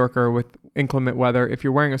as a New Yorker with inclement weather if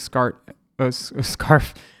you're wearing a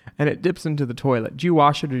scarf and it dips into the toilet? Do you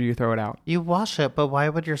wash it or do you throw it out? You wash it, but why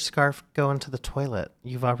would your scarf go into the toilet?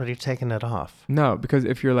 You've already taken it off. No, because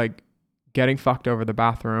if you're like getting fucked over the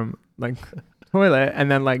bathroom, like toilet, and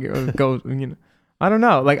then like it goes, I don't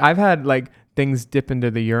know. Like I've had like things dip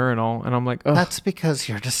into the urinal and I'm like, ugh. That's because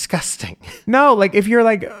you're disgusting. No, like if you've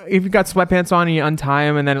got sweatpants on and you untie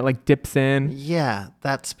them and then it like dips in. Yeah,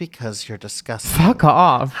 that's because you're disgusting. Fuck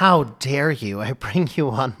off. How dare you? I bring you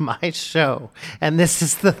on my show and this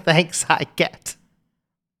is the thanks I get.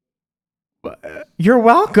 You're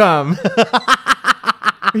welcome.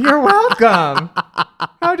 You're welcome.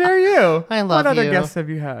 How dare you? I love you. What other guests have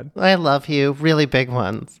you had? I love you. Really big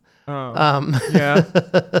ones. Oh. Yeah.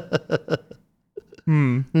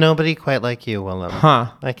 Nobody quite like you, Willem.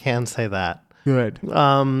 Huh. I can say that. Good.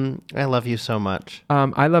 I love you so much.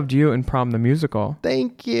 I loved you in Prom the Musical.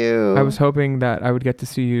 Thank you. I was hoping that I would get to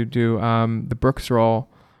see you do the Brooks role,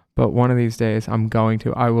 but one of these days I'm going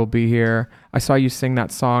to. I will be here. I saw you sing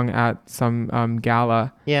that song at some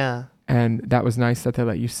gala. Yeah. And that was nice that they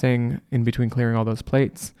let you sing in between clearing all those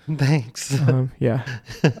plates. Thanks. Yeah.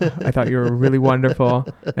 I thought you were really wonderful.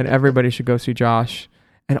 And everybody should go see Josh.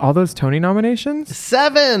 And all those Tony nominations?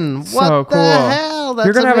 7. So what cool. the hell? That's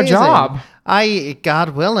You're going to have a job. God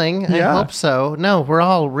willing. Yeah. I hope so. No, we're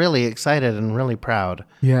all really excited and really proud.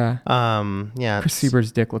 Yeah. Yeah. Chris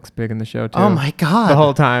Siebert's dick looks big in the show, too. Oh, my God. The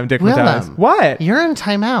whole time, Dick Mathias. What? You're in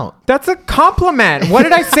timeout. That's a compliment. What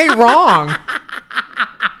did I say wrong?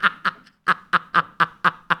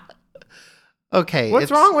 Okay. What's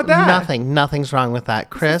wrong with that? Nothing. Nothing's wrong with that.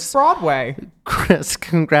 Chris. Broadway. Chris,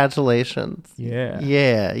 congratulations. Yeah.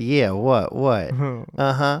 Yeah. What?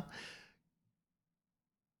 Uh-huh.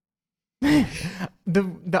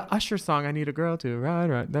 The Usher song, I Need a Girl to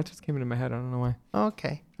Right. That just came into my head. I don't know why.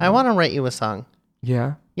 Okay. I want to write you a song.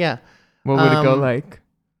 Yeah? Yeah. What would it go like?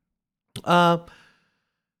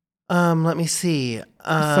 Let me see.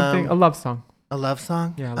 Something, a love song. A love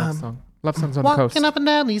song? Yeah, a love song. Love songs on the coast. Walking up and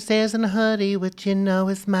down these stairs in a hoodie, which you know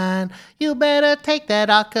is mine. You better take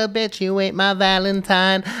that Aka, bitch, you ain't my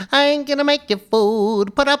Valentine. I ain't gonna make you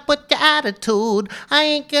food, put up with your attitude. I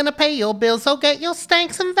ain't gonna pay your bills, so get your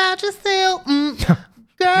stanks and vouchers still.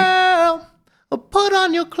 Girl, put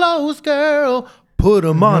on your clothes, girl. Put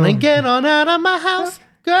them on and get on out of my house,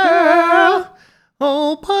 girl.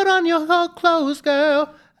 Oh, put on your clothes,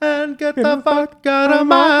 girl, and get the fuck out of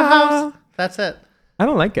my house. That's it. I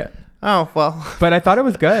don't like it. Oh, well. But I thought it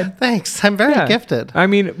was good. Thanks. I'm very gifted. I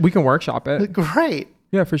mean, we can workshop it. Great.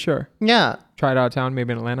 Yeah, for sure. Yeah. Try it out of town,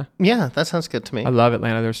 maybe in Atlanta. Yeah, that sounds good to me. I love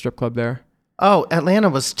Atlanta. There's a strip club there. Oh, Atlanta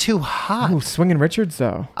was too hot. Oh, Swingin' Richards,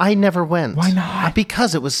 though. I never went. Why not?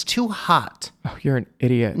 Because it was too hot. Oh, you're an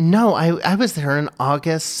idiot. No, I was there in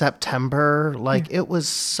August, September. Like, it was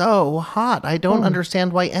so hot. I don't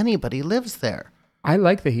understand why anybody lives there. I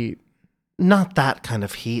like the heat. Not that kind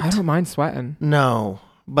of heat. I don't mind sweating. No,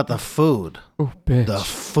 but the food. Oh, bitch. The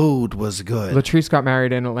food was good. Latrice got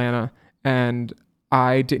married in Atlanta, and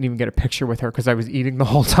I didn't even get a picture with her because I was eating the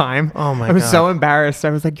whole time. Oh, my God. I was so embarrassed. I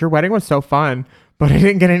was like, your wedding was so fun, but I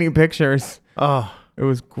didn't get any pictures. Oh. It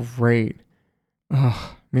was great.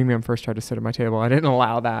 Oh, Mimi first tried to sit at my table. I didn't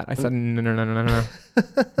allow that. I said, no.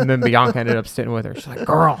 And then Bianca ended up sitting with her. She's like,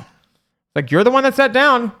 girl. Like, you're the one that sat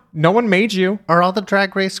down. No one made you. Are all the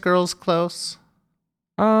Drag Race girls close?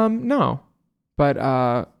 No.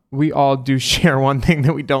 But we all do share one thing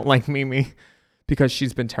that we don't like Mimi because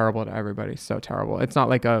she's been terrible to everybody. So terrible. It's not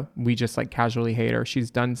like we just like casually hate her. She's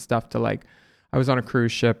done stuff to like I was on a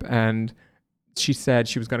cruise ship and she said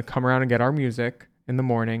she was going to come around and get our music in the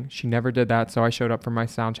morning. She never did that. So I showed up for my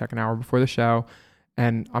sound check an hour before the show.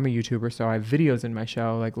 And I'm a YouTuber, so I have videos in my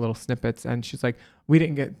show, like little snippets. And she's like, we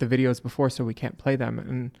didn't get the videos before, so we can't play them.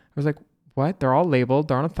 And I was like, what? They're all labeled.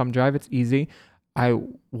 They're on a thumb drive. It's easy. I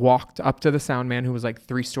walked up to the sound man who was like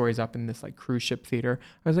 3 stories up in this like cruise ship theater.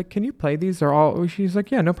 I was like, can you play these? They're all, she's like,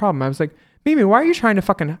 yeah, no problem. I was like, Mimi, why are you trying to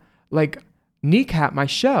fucking like kneecap my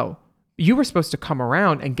show? You were supposed to come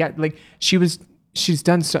around and get like, she's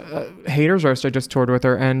done Haters Roast. I just toured with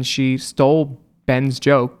her and she stole Ben's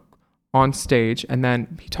joke on stage, and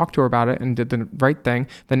then he talked to her about it and did the right thing.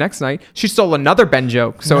 The next night, she stole another Ben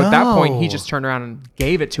joke. So at that point, he just turned around and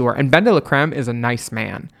gave it to her. And Ben de la Creme is a nice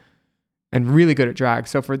man and really good at drag.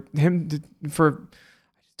 So for him, I just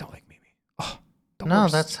don't like Mimi. Oh, no,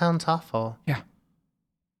 that sounds awful. Yeah.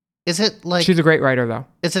 Is it like... She's a great writer, though.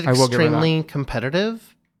 Is it extremely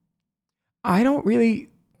competitive? I don't really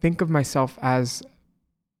think of myself as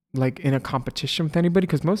like in a competition with anybody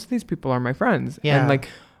because most of these people are my friends. Yeah. And like...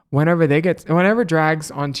 Whenever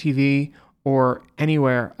drag's on TV or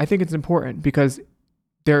anywhere, I think it's important because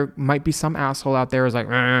there might be some asshole out there who's like,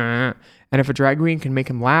 and if a drag queen can make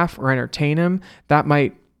him laugh or entertain him, that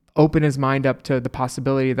might open his mind up to the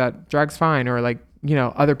possibility that drag's fine or like, you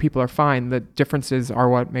know, other people are fine. The differences are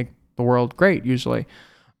what make the world great usually.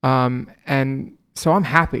 And so I'm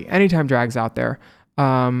happy anytime drag's out there.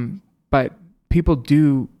 But people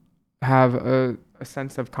do have a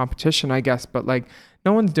sense of competition, I guess, but like,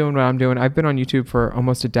 no one's doing what I'm doing. I've been on YouTube for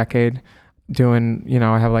almost a decade doing, you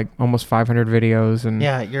know, I have like almost 500 videos. And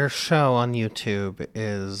yeah, your show on YouTube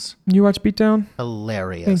is... You watch Beatdown?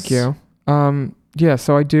 Hilarious. Thank you. Yeah,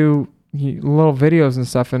 so I do little videos and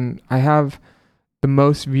stuff, and I have the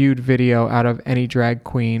most viewed video out of any drag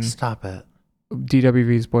queen. Stop it.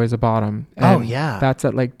 DWV's Boy is a Bottom. And yeah. That's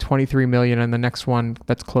at like 23 million, and the next one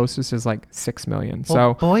that's closest is like 6 million.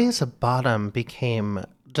 Well, so Boy is a Bottom became...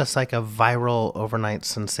 just like a viral overnight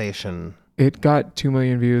sensation. It got 2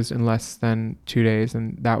 million views in less than 2 days,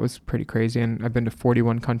 and that was pretty crazy. And I've been to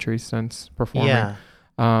 41 countries since performing. Yeah.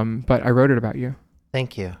 But I wrote it about you.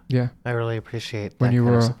 Thank you. Yeah. I really appreciate that when you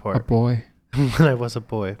kind were of support. a boy. When I was a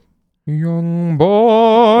boy. Young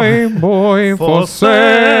boy for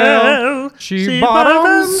sale. She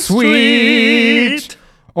bottom sweet.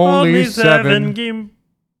 Only 7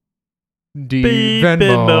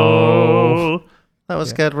 Venmo. That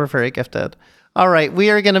was good. We're very gifted. All right. We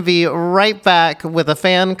are going to be right back with a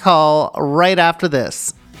fan call right after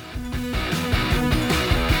this.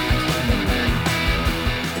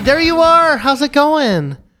 There you are. How's it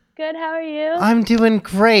going? Good. How are you? I'm doing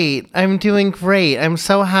great. I'm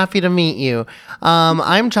so happy to meet you.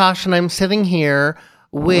 I'm Josh, and I'm sitting here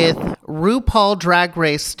with RuPaul Drag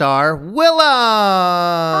Race star Willem.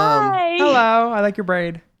 Hi. Hello. I like your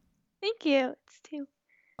braid. Thank you. It's too.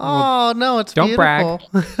 Oh, no, it's don't beautiful.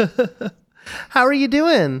 Brag. How are you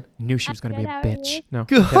doing? Knew she was going to be a bitch. No.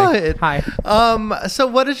 Good. Hi. So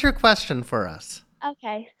what is your question for us?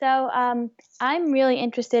 Okay. So I'm really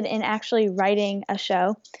interested in actually writing a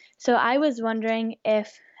show. So I was wondering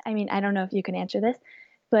if, I mean, I don't know if you can answer this,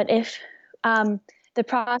 but if the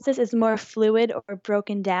process is more fluid or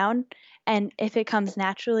broken down, and if it comes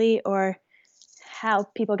naturally, or how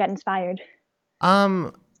people get inspired.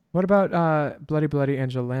 What about Bloody Bloody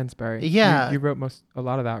Angela Lansbury? Yeah. You wrote a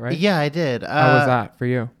lot of that, right? Yeah, I did. How was that for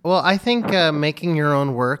you? Well, I think making your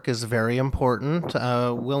own work is very important.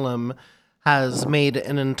 Willem has made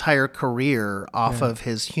an entire career off of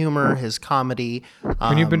his humor, his comedy.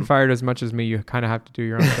 When you've been fired as much as me, you kind of have to do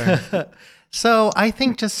your own thing. So I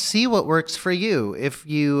think just see what works for you. If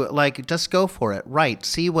you like, just go for it. Right.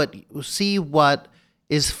 See what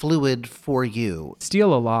is fluid for you.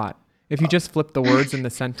 Steal a lot. If you just flip the words in the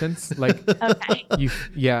sentence, like, okay.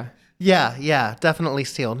 Yeah, definitely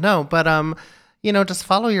steal. No, but, just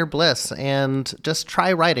follow your bliss and just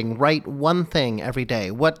try writing. Write one thing every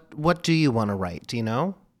day. What do you want to write? Do you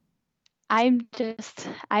know? I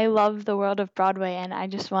love the world of Broadway, and I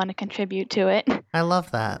just want to contribute to it. I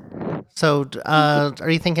love that. So, are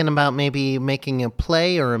you thinking about maybe making a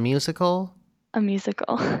play or a musical? A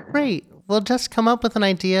musical. Great. Well, just come up with an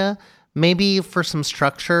idea. Maybe for some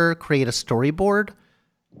structure, create a storyboard.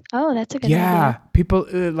 Oh, that's a good idea. Yeah, people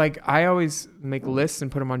I always make lists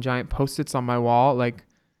and put them on giant Post-its on my wall,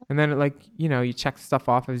 and then you check stuff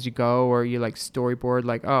off as you go, or you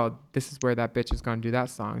storyboard oh, this is where that bitch is gonna do that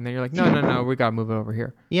song, and then you're like, no, we gotta move it over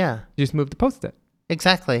here. Yeah, you just move the Post-it.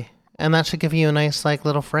 Exactly, and that should give you a nice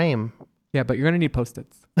little frame. Yeah, but you're gonna need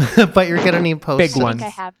Post-its. But you're gonna need Post-its. Big ones. I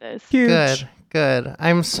think I have those. Huge. Good.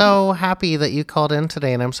 I'm so happy that you called in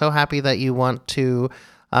today, and I'm so happy that you want to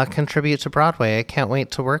contribute to Broadway. I can't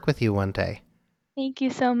wait to work with you one day. Thank you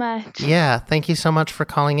so much. Yeah, thank you so much for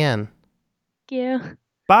calling in. Thank you.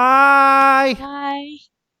 Bye. Bye.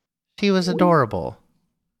 She was adorable.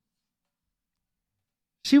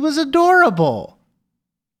 She was adorable.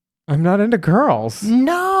 I'm not into girls.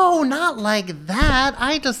 No, not like that.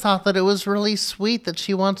 I just thought that it was really sweet that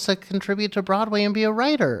she wants to contribute to Broadway and be a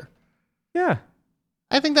writer. Yeah.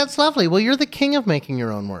 I think that's lovely. Well, you're the king of making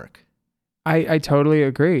your own work. I totally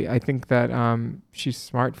agree. I think that she's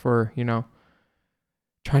smart for,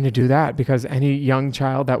 trying to do that, because any young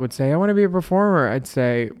child that would say, I want to be a performer, I'd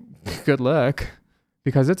say, good luck,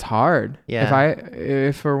 because it's hard. Yeah.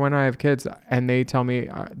 If or when I have kids and they tell me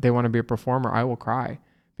they want to be a performer, I will cry,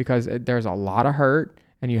 because there's a lot of hurt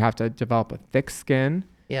and you have to develop a thick skin.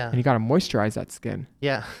 Yeah. And you got to moisturize that skin.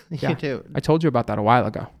 Yeah, you do. I told you about that a while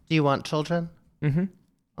ago. Do you want children? Mm-hmm.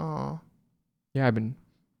 Oh. Yeah, I've been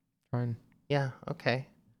trying. Yeah, okay.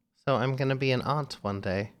 So I'm going to be an aunt one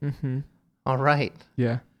day. Mm-hmm. All right.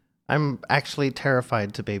 Yeah. I'm actually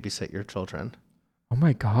terrified to babysit your children. Oh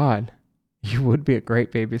my God. You would be a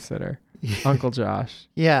great babysitter. Uncle Josh.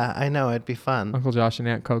 Yeah, I know. It'd be fun. Uncle Josh and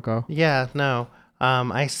Aunt Coco. Yeah, no.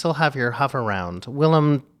 I still have your hover round.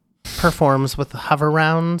 Willem performs with hover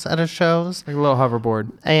rounds at his shows. Like a little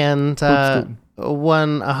hoverboard. And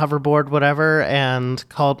won a hoverboard, whatever, and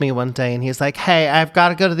called me one day and he's like, hey, I've got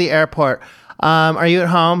to go to the airport. Are you at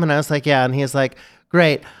home? And I was like, yeah. And he's like,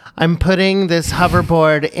 great. I'm putting this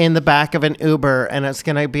hoverboard in the back of an Uber and it's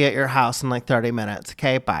going to be at your house in like 30 minutes.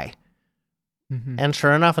 Okay, bye. Mm-hmm. And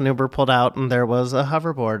sure enough, an Uber pulled out and there was a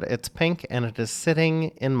hoverboard. It's pink and it is sitting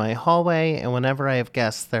in my hallway. And whenever I have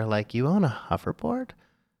guests, they're like, you own a hoverboard?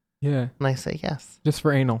 Yeah. And I say, yes. Just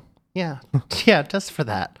for anal. Yeah. Yeah, just for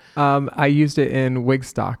that. I used it in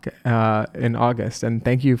Wigstock in August, and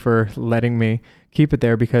thank you for letting me keep it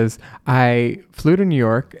there, because I flew to New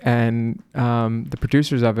York and the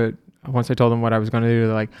producers of it, once I told them what I was going to do,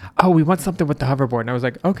 they're like, oh, we want something with the hoverboard. And I was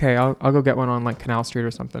like, okay, I'll go get one on like Canal Street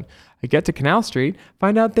or something. I get to Canal Street,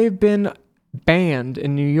 find out they've been banned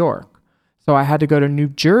in New York. So I had to go to New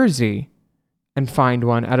Jersey and find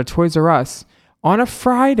one at a Toys R Us on a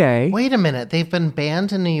Friday. Wait a minute. They've been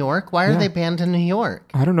banned in New York? Why are they banned in New York?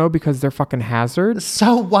 I don't know, because they're fucking hazards.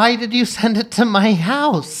 So why did you send it to my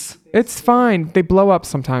house? It's fine. They blow up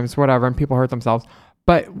sometimes, whatever, and people hurt themselves.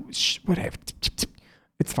 But whatever.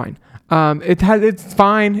 It's fine. It's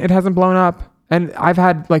fine. It hasn't blown up. And I've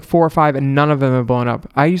had like 4 or 5 and none of them have blown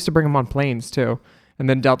up. I used to bring them on planes too. And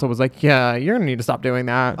then Delta was like, yeah, you're going to need to stop doing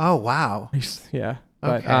that. Oh, wow. Yeah.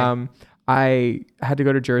 But Okay. I had to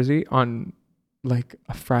go to Jersey on like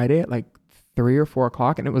a Friday at like 3 or 4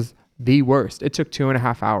 o'clock, and it was the worst. It took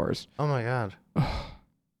 2.5 hours. Oh my God.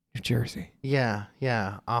 New Jersey. Yeah,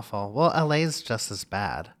 awful. Well, LA's just as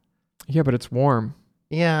bad. Yeah, but it's warm.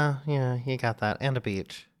 Yeah, you got that. And a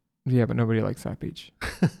beach. Yeah, but nobody likes that beach.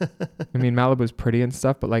 I mean, Malibu's pretty and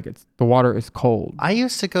stuff, but like the water is cold. I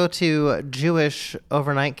used to go to Jewish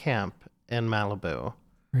overnight camp in Malibu.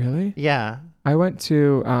 Really? Yeah. I went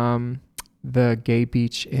to the gay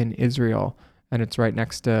beach in Israel, and it's right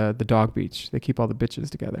next to the dog beach. They keep all the bitches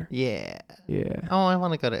together. Yeah. Yeah. Oh, I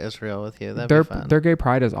want to go to Israel with you. That'd be fun. Their gay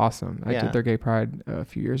pride is awesome. I Yeah. did their gay pride a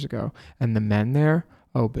few years ago, and the men there,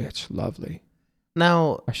 oh bitch, lovely.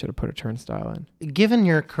 Now, I should have put a turnstile in. given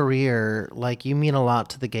your career, like you mean a lot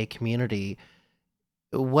to the gay community.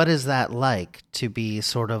 What is that like to be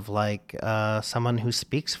sort of like someone who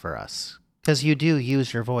speaks for us? Because you do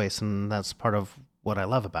use your voice, and that's part of what I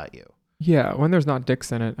love about you. Yeah, when there's not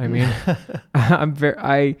dicks in it. I mean,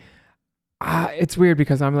 it's weird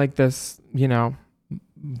because I'm like this,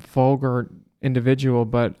 vulgar individual,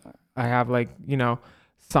 but I have like,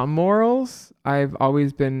 some morals. I've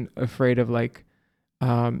always been afraid of like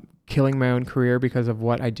killing my own career because of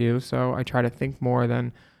what I do. So I try to think more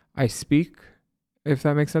than I speak, if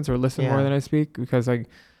that makes sense, or listen more than I speak, because like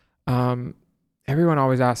everyone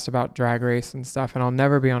always asks about Drag Race and stuff, and I'll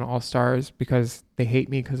never be on All Stars because they hate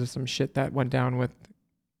me because of some shit that went down with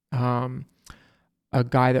a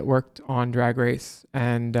guy that worked on Drag Race,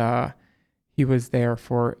 and he was there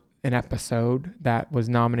for an episode that was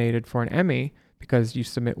nominated for an Emmy because you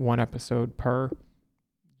submit one episode per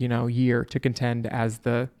year to contend as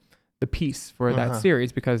the piece for that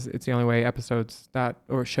series, because it's the only way episodes that,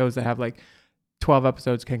 or shows that have like 12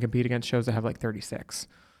 episodes can compete against shows that have like 36.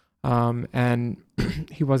 And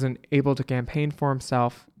he wasn't able to campaign for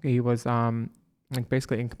himself. He was like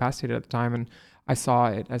basically incapacitated at the time, and I saw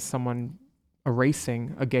it as someone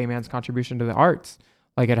erasing a gay man's contribution to the arts,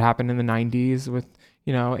 like it happened in the 90s with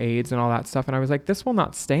AIDS and all that stuff. And I was like, this will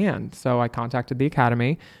not stand. So I contacted the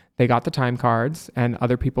Academy. they got the time cards and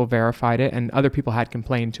other people verified it, and other people had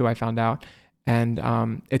complained too, I found out. And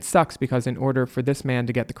it sucks because in order for this man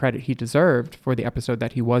to get the credit he deserved for the episode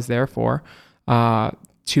that he was there for,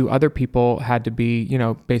 2 other people had to be,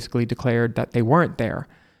 basically declared that they weren't there.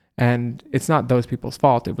 And it's not those people's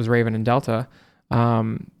fault. It was Raven and Delta.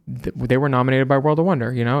 They were nominated by World of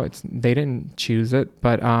Wonder. They didn't choose it,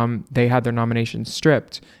 but they had their nomination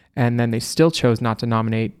stripped. And then they still chose not to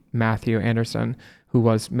nominate Matthew Anderson, who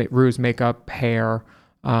was Rue's makeup, hair,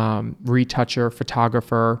 retoucher,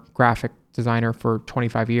 photographer, graphic designer for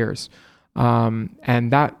 25 years.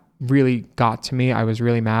 And that really got to me. I was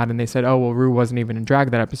really mad. And they said, oh, well, Rue wasn't even in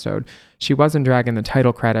drag that episode. She was in drag in the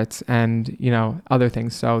title credits and, other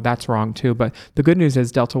things. So that's wrong too. But the good news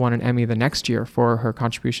is Delta won an Emmy the next year for her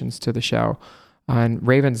contributions to the show. And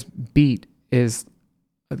Raven's beat is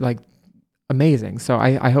like amazing. So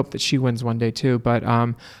I hope that she wins one day too. But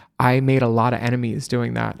I made a lot of enemies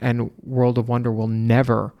doing that. And World of Wonder will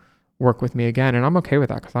never work with me again. And I'm okay with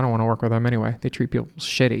that because I don't want to work with them anyway. They treat people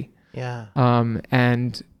shitty. Yeah.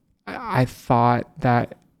 And I thought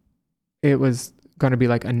that it was going to be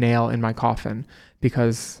like a nail in my coffin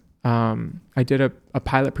because I did a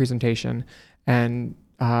pilot presentation and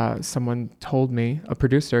someone told me, a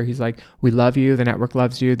producer, he's like, we love you. The network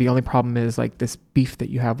loves you. The only problem is like this beef that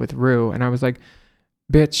you have with Rue. And I was like,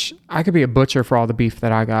 bitch, I could be a butcher for all the beef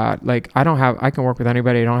that I got. Like, I can work with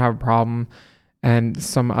anybody. I don't have a problem. And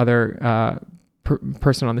some other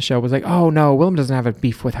person on the show was like, oh no, Willem doesn't have a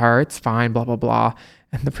beef with her. It's fine, blah, blah, blah.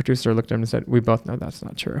 And the producer looked at him and said, we both know that's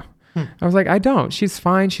not true. I was like, I don't. She's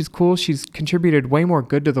fine. She's cool. She's contributed way more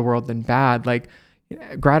good to the world than bad. Like,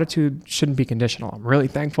 gratitude shouldn't be conditional. I'm really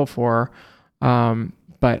thankful for her.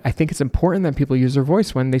 But I think it's important that people use their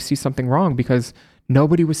voice when they see something wrong because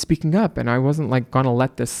nobody was speaking up. And I wasn't like going to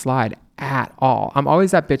let this slide at all. I'm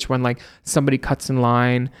always that bitch when like somebody cuts in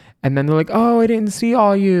line and then they're like, oh, I didn't see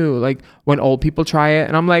all you. Like when old people try it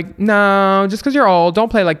and I'm like, no, just because you're old, don't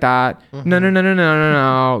play like that. Mm-hmm.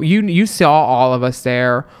 No. You saw all of us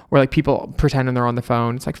there. Or like people pretending they're on the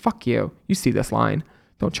phone. It's like, fuck you. You see this line.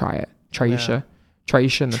 Don't try it. Triisha. Yeah.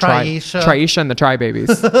 Triisha and the Tri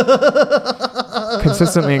Babies.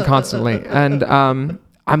 Consistently and constantly. And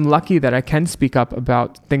I'm lucky that I can speak up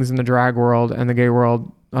about things in the drag world and the gay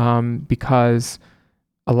world because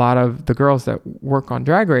a lot of the girls that work on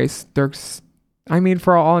Drag Race,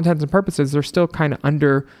 for all intents and purposes, they're still kind of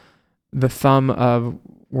under the thumb of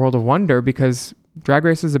World of Wonder because Drag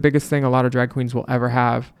Race is the biggest thing a lot of drag queens will ever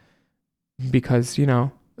have because,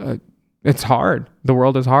 it's hard. The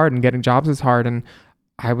world is hard and getting jobs is hard. And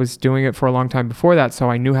I was doing it for a long time before that.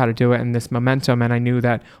 So I knew how to do it and this momentum. And I knew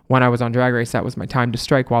that when I was on Drag Race, that was my time to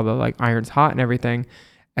strike while the like iron's hot and everything.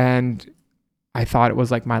 And I thought it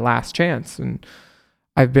was like my last chance. And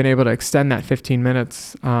I've been able to extend that 15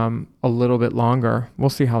 minutes a little bit longer.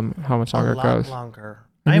 We'll see how much longer it goes. Longer.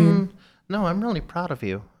 Mm-hmm. I'm really proud of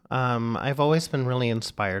you. I've always been really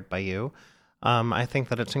inspired by you. I think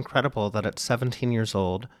that it's incredible that at 17 years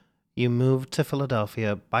old, you moved to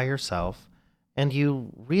Philadelphia by yourself and you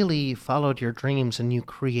really followed your dreams and you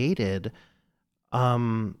created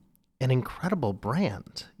an incredible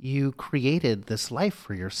brand. You created this life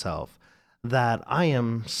for yourself that I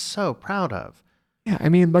am so proud of. Yeah,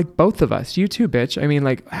 like both of us, you too, bitch.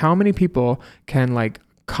 Like how many people can like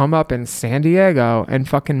come up in San Diego and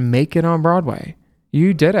fucking make it on Broadway?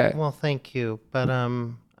 You did it. Well, thank you. But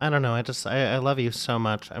I don't know. I love you so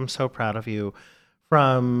much. I'm so proud of you.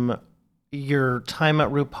 From your time at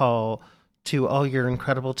RuPaul to all your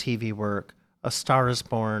incredible TV work, A Star is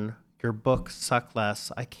Born, your book, Suck Less.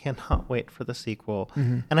 I cannot wait for the sequel.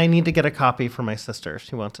 Mm-hmm. And I need to get a copy for my sister.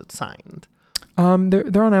 She wants it signed.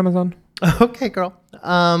 They're on Amazon. Okay, girl.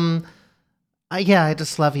 I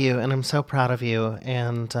just love you, and I'm so proud of you,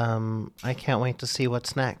 and I can't wait to see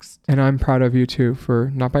what's next. And I'm proud of you, too, for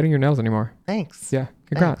not biting your nails anymore. Thanks. Yeah,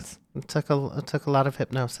 congrats. Thanks. It took a lot of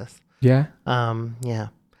hypnosis. Yeah? Yeah.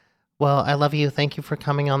 Well, I love you. Thank you for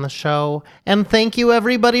coming on the show. And thank you,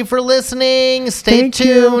 everybody, for listening. Stay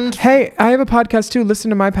tuned. Hey, I have a podcast, too. Listen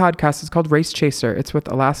to my podcast. It's called Race Chaser. It's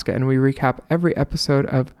with Alaska, and we recap every episode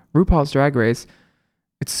of RuPaul's Drag Race.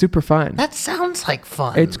 It's super fun. That sounds like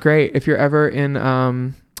fun. It's great. If you're ever in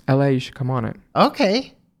LA, you should come on it.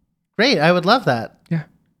 Okay. Great. I would love that. Yeah.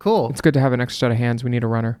 Cool. It's good to have an extra set of hands. We need a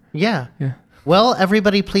runner. Yeah. Yeah. Well,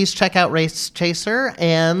 everybody, please check out Race Chaser,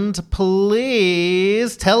 and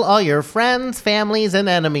please tell all your friends, families, and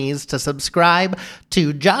enemies to subscribe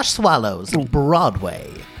to Josh Swallow's Broadway.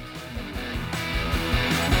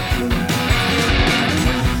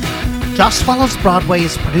 Josh Swallow's Broadway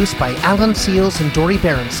is produced by Alan Seals and Dori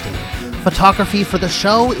Berenstein. Photography for the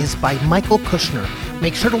show is by Michael Kushner.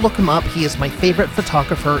 Make sure to look him up. He is my favorite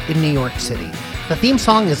photographer in New York City. The theme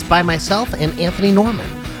song is by myself and Anthony Norman.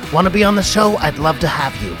 Want to be on the show? I'd love to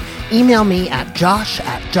have you. Email me at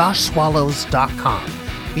josh@joshswallows.com.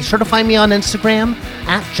 Be sure to find me on Instagram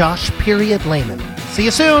at Josh.Lehman. See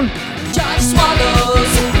you soon. Josh Swallows,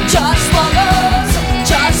 Josh Swallows,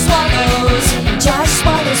 Josh Swallows, Josh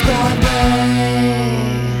Swallows Broadway.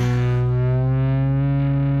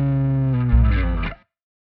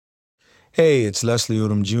 Hey, it's Leslie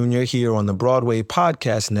Odom Jr. here on the Broadway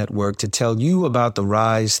Podcast Network to tell you about the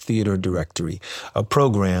Rise Theater Directory, a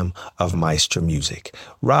program of Maestro Music.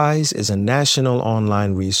 Rise is a national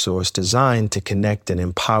online resource designed to connect and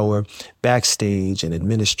empower backstage and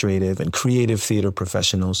administrative and creative theater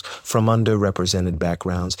professionals from underrepresented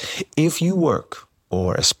backgrounds. If you work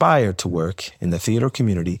or aspire to work in the theater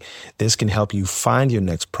community, this can help you find your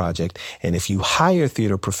next project. And if you hire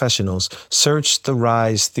theater professionals, search the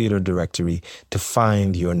Rise Theater Directory to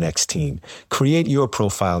find your next team. Create your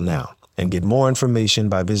profile now and get more information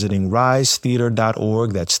by visiting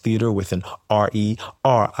risetheater.org. That's theater with an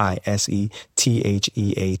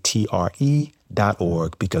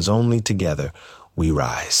RERISETHEATRE.org, because only together we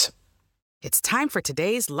rise. It's time for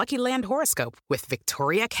today's Lucky Land horoscope with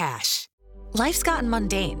Victoria Cash. Life's gotten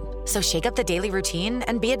mundane, so shake up the daily routine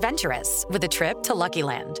and be adventurous with a trip to Lucky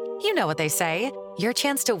Land. You know what they say, your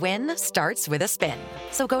chance to win starts with a spin.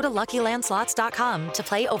 So go to LuckyLandSlots.com to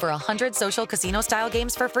play over 100 social casino-style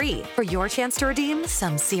games for free for your chance to redeem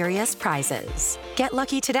some serious prizes. Get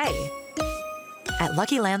lucky today at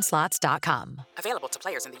LuckyLandSlots.com. Available to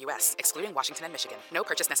players in the U.S., excluding Washington and Michigan. No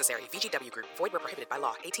purchase necessary. VGW Group. Void where prohibited by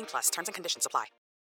law. 18+. Terms and conditions apply.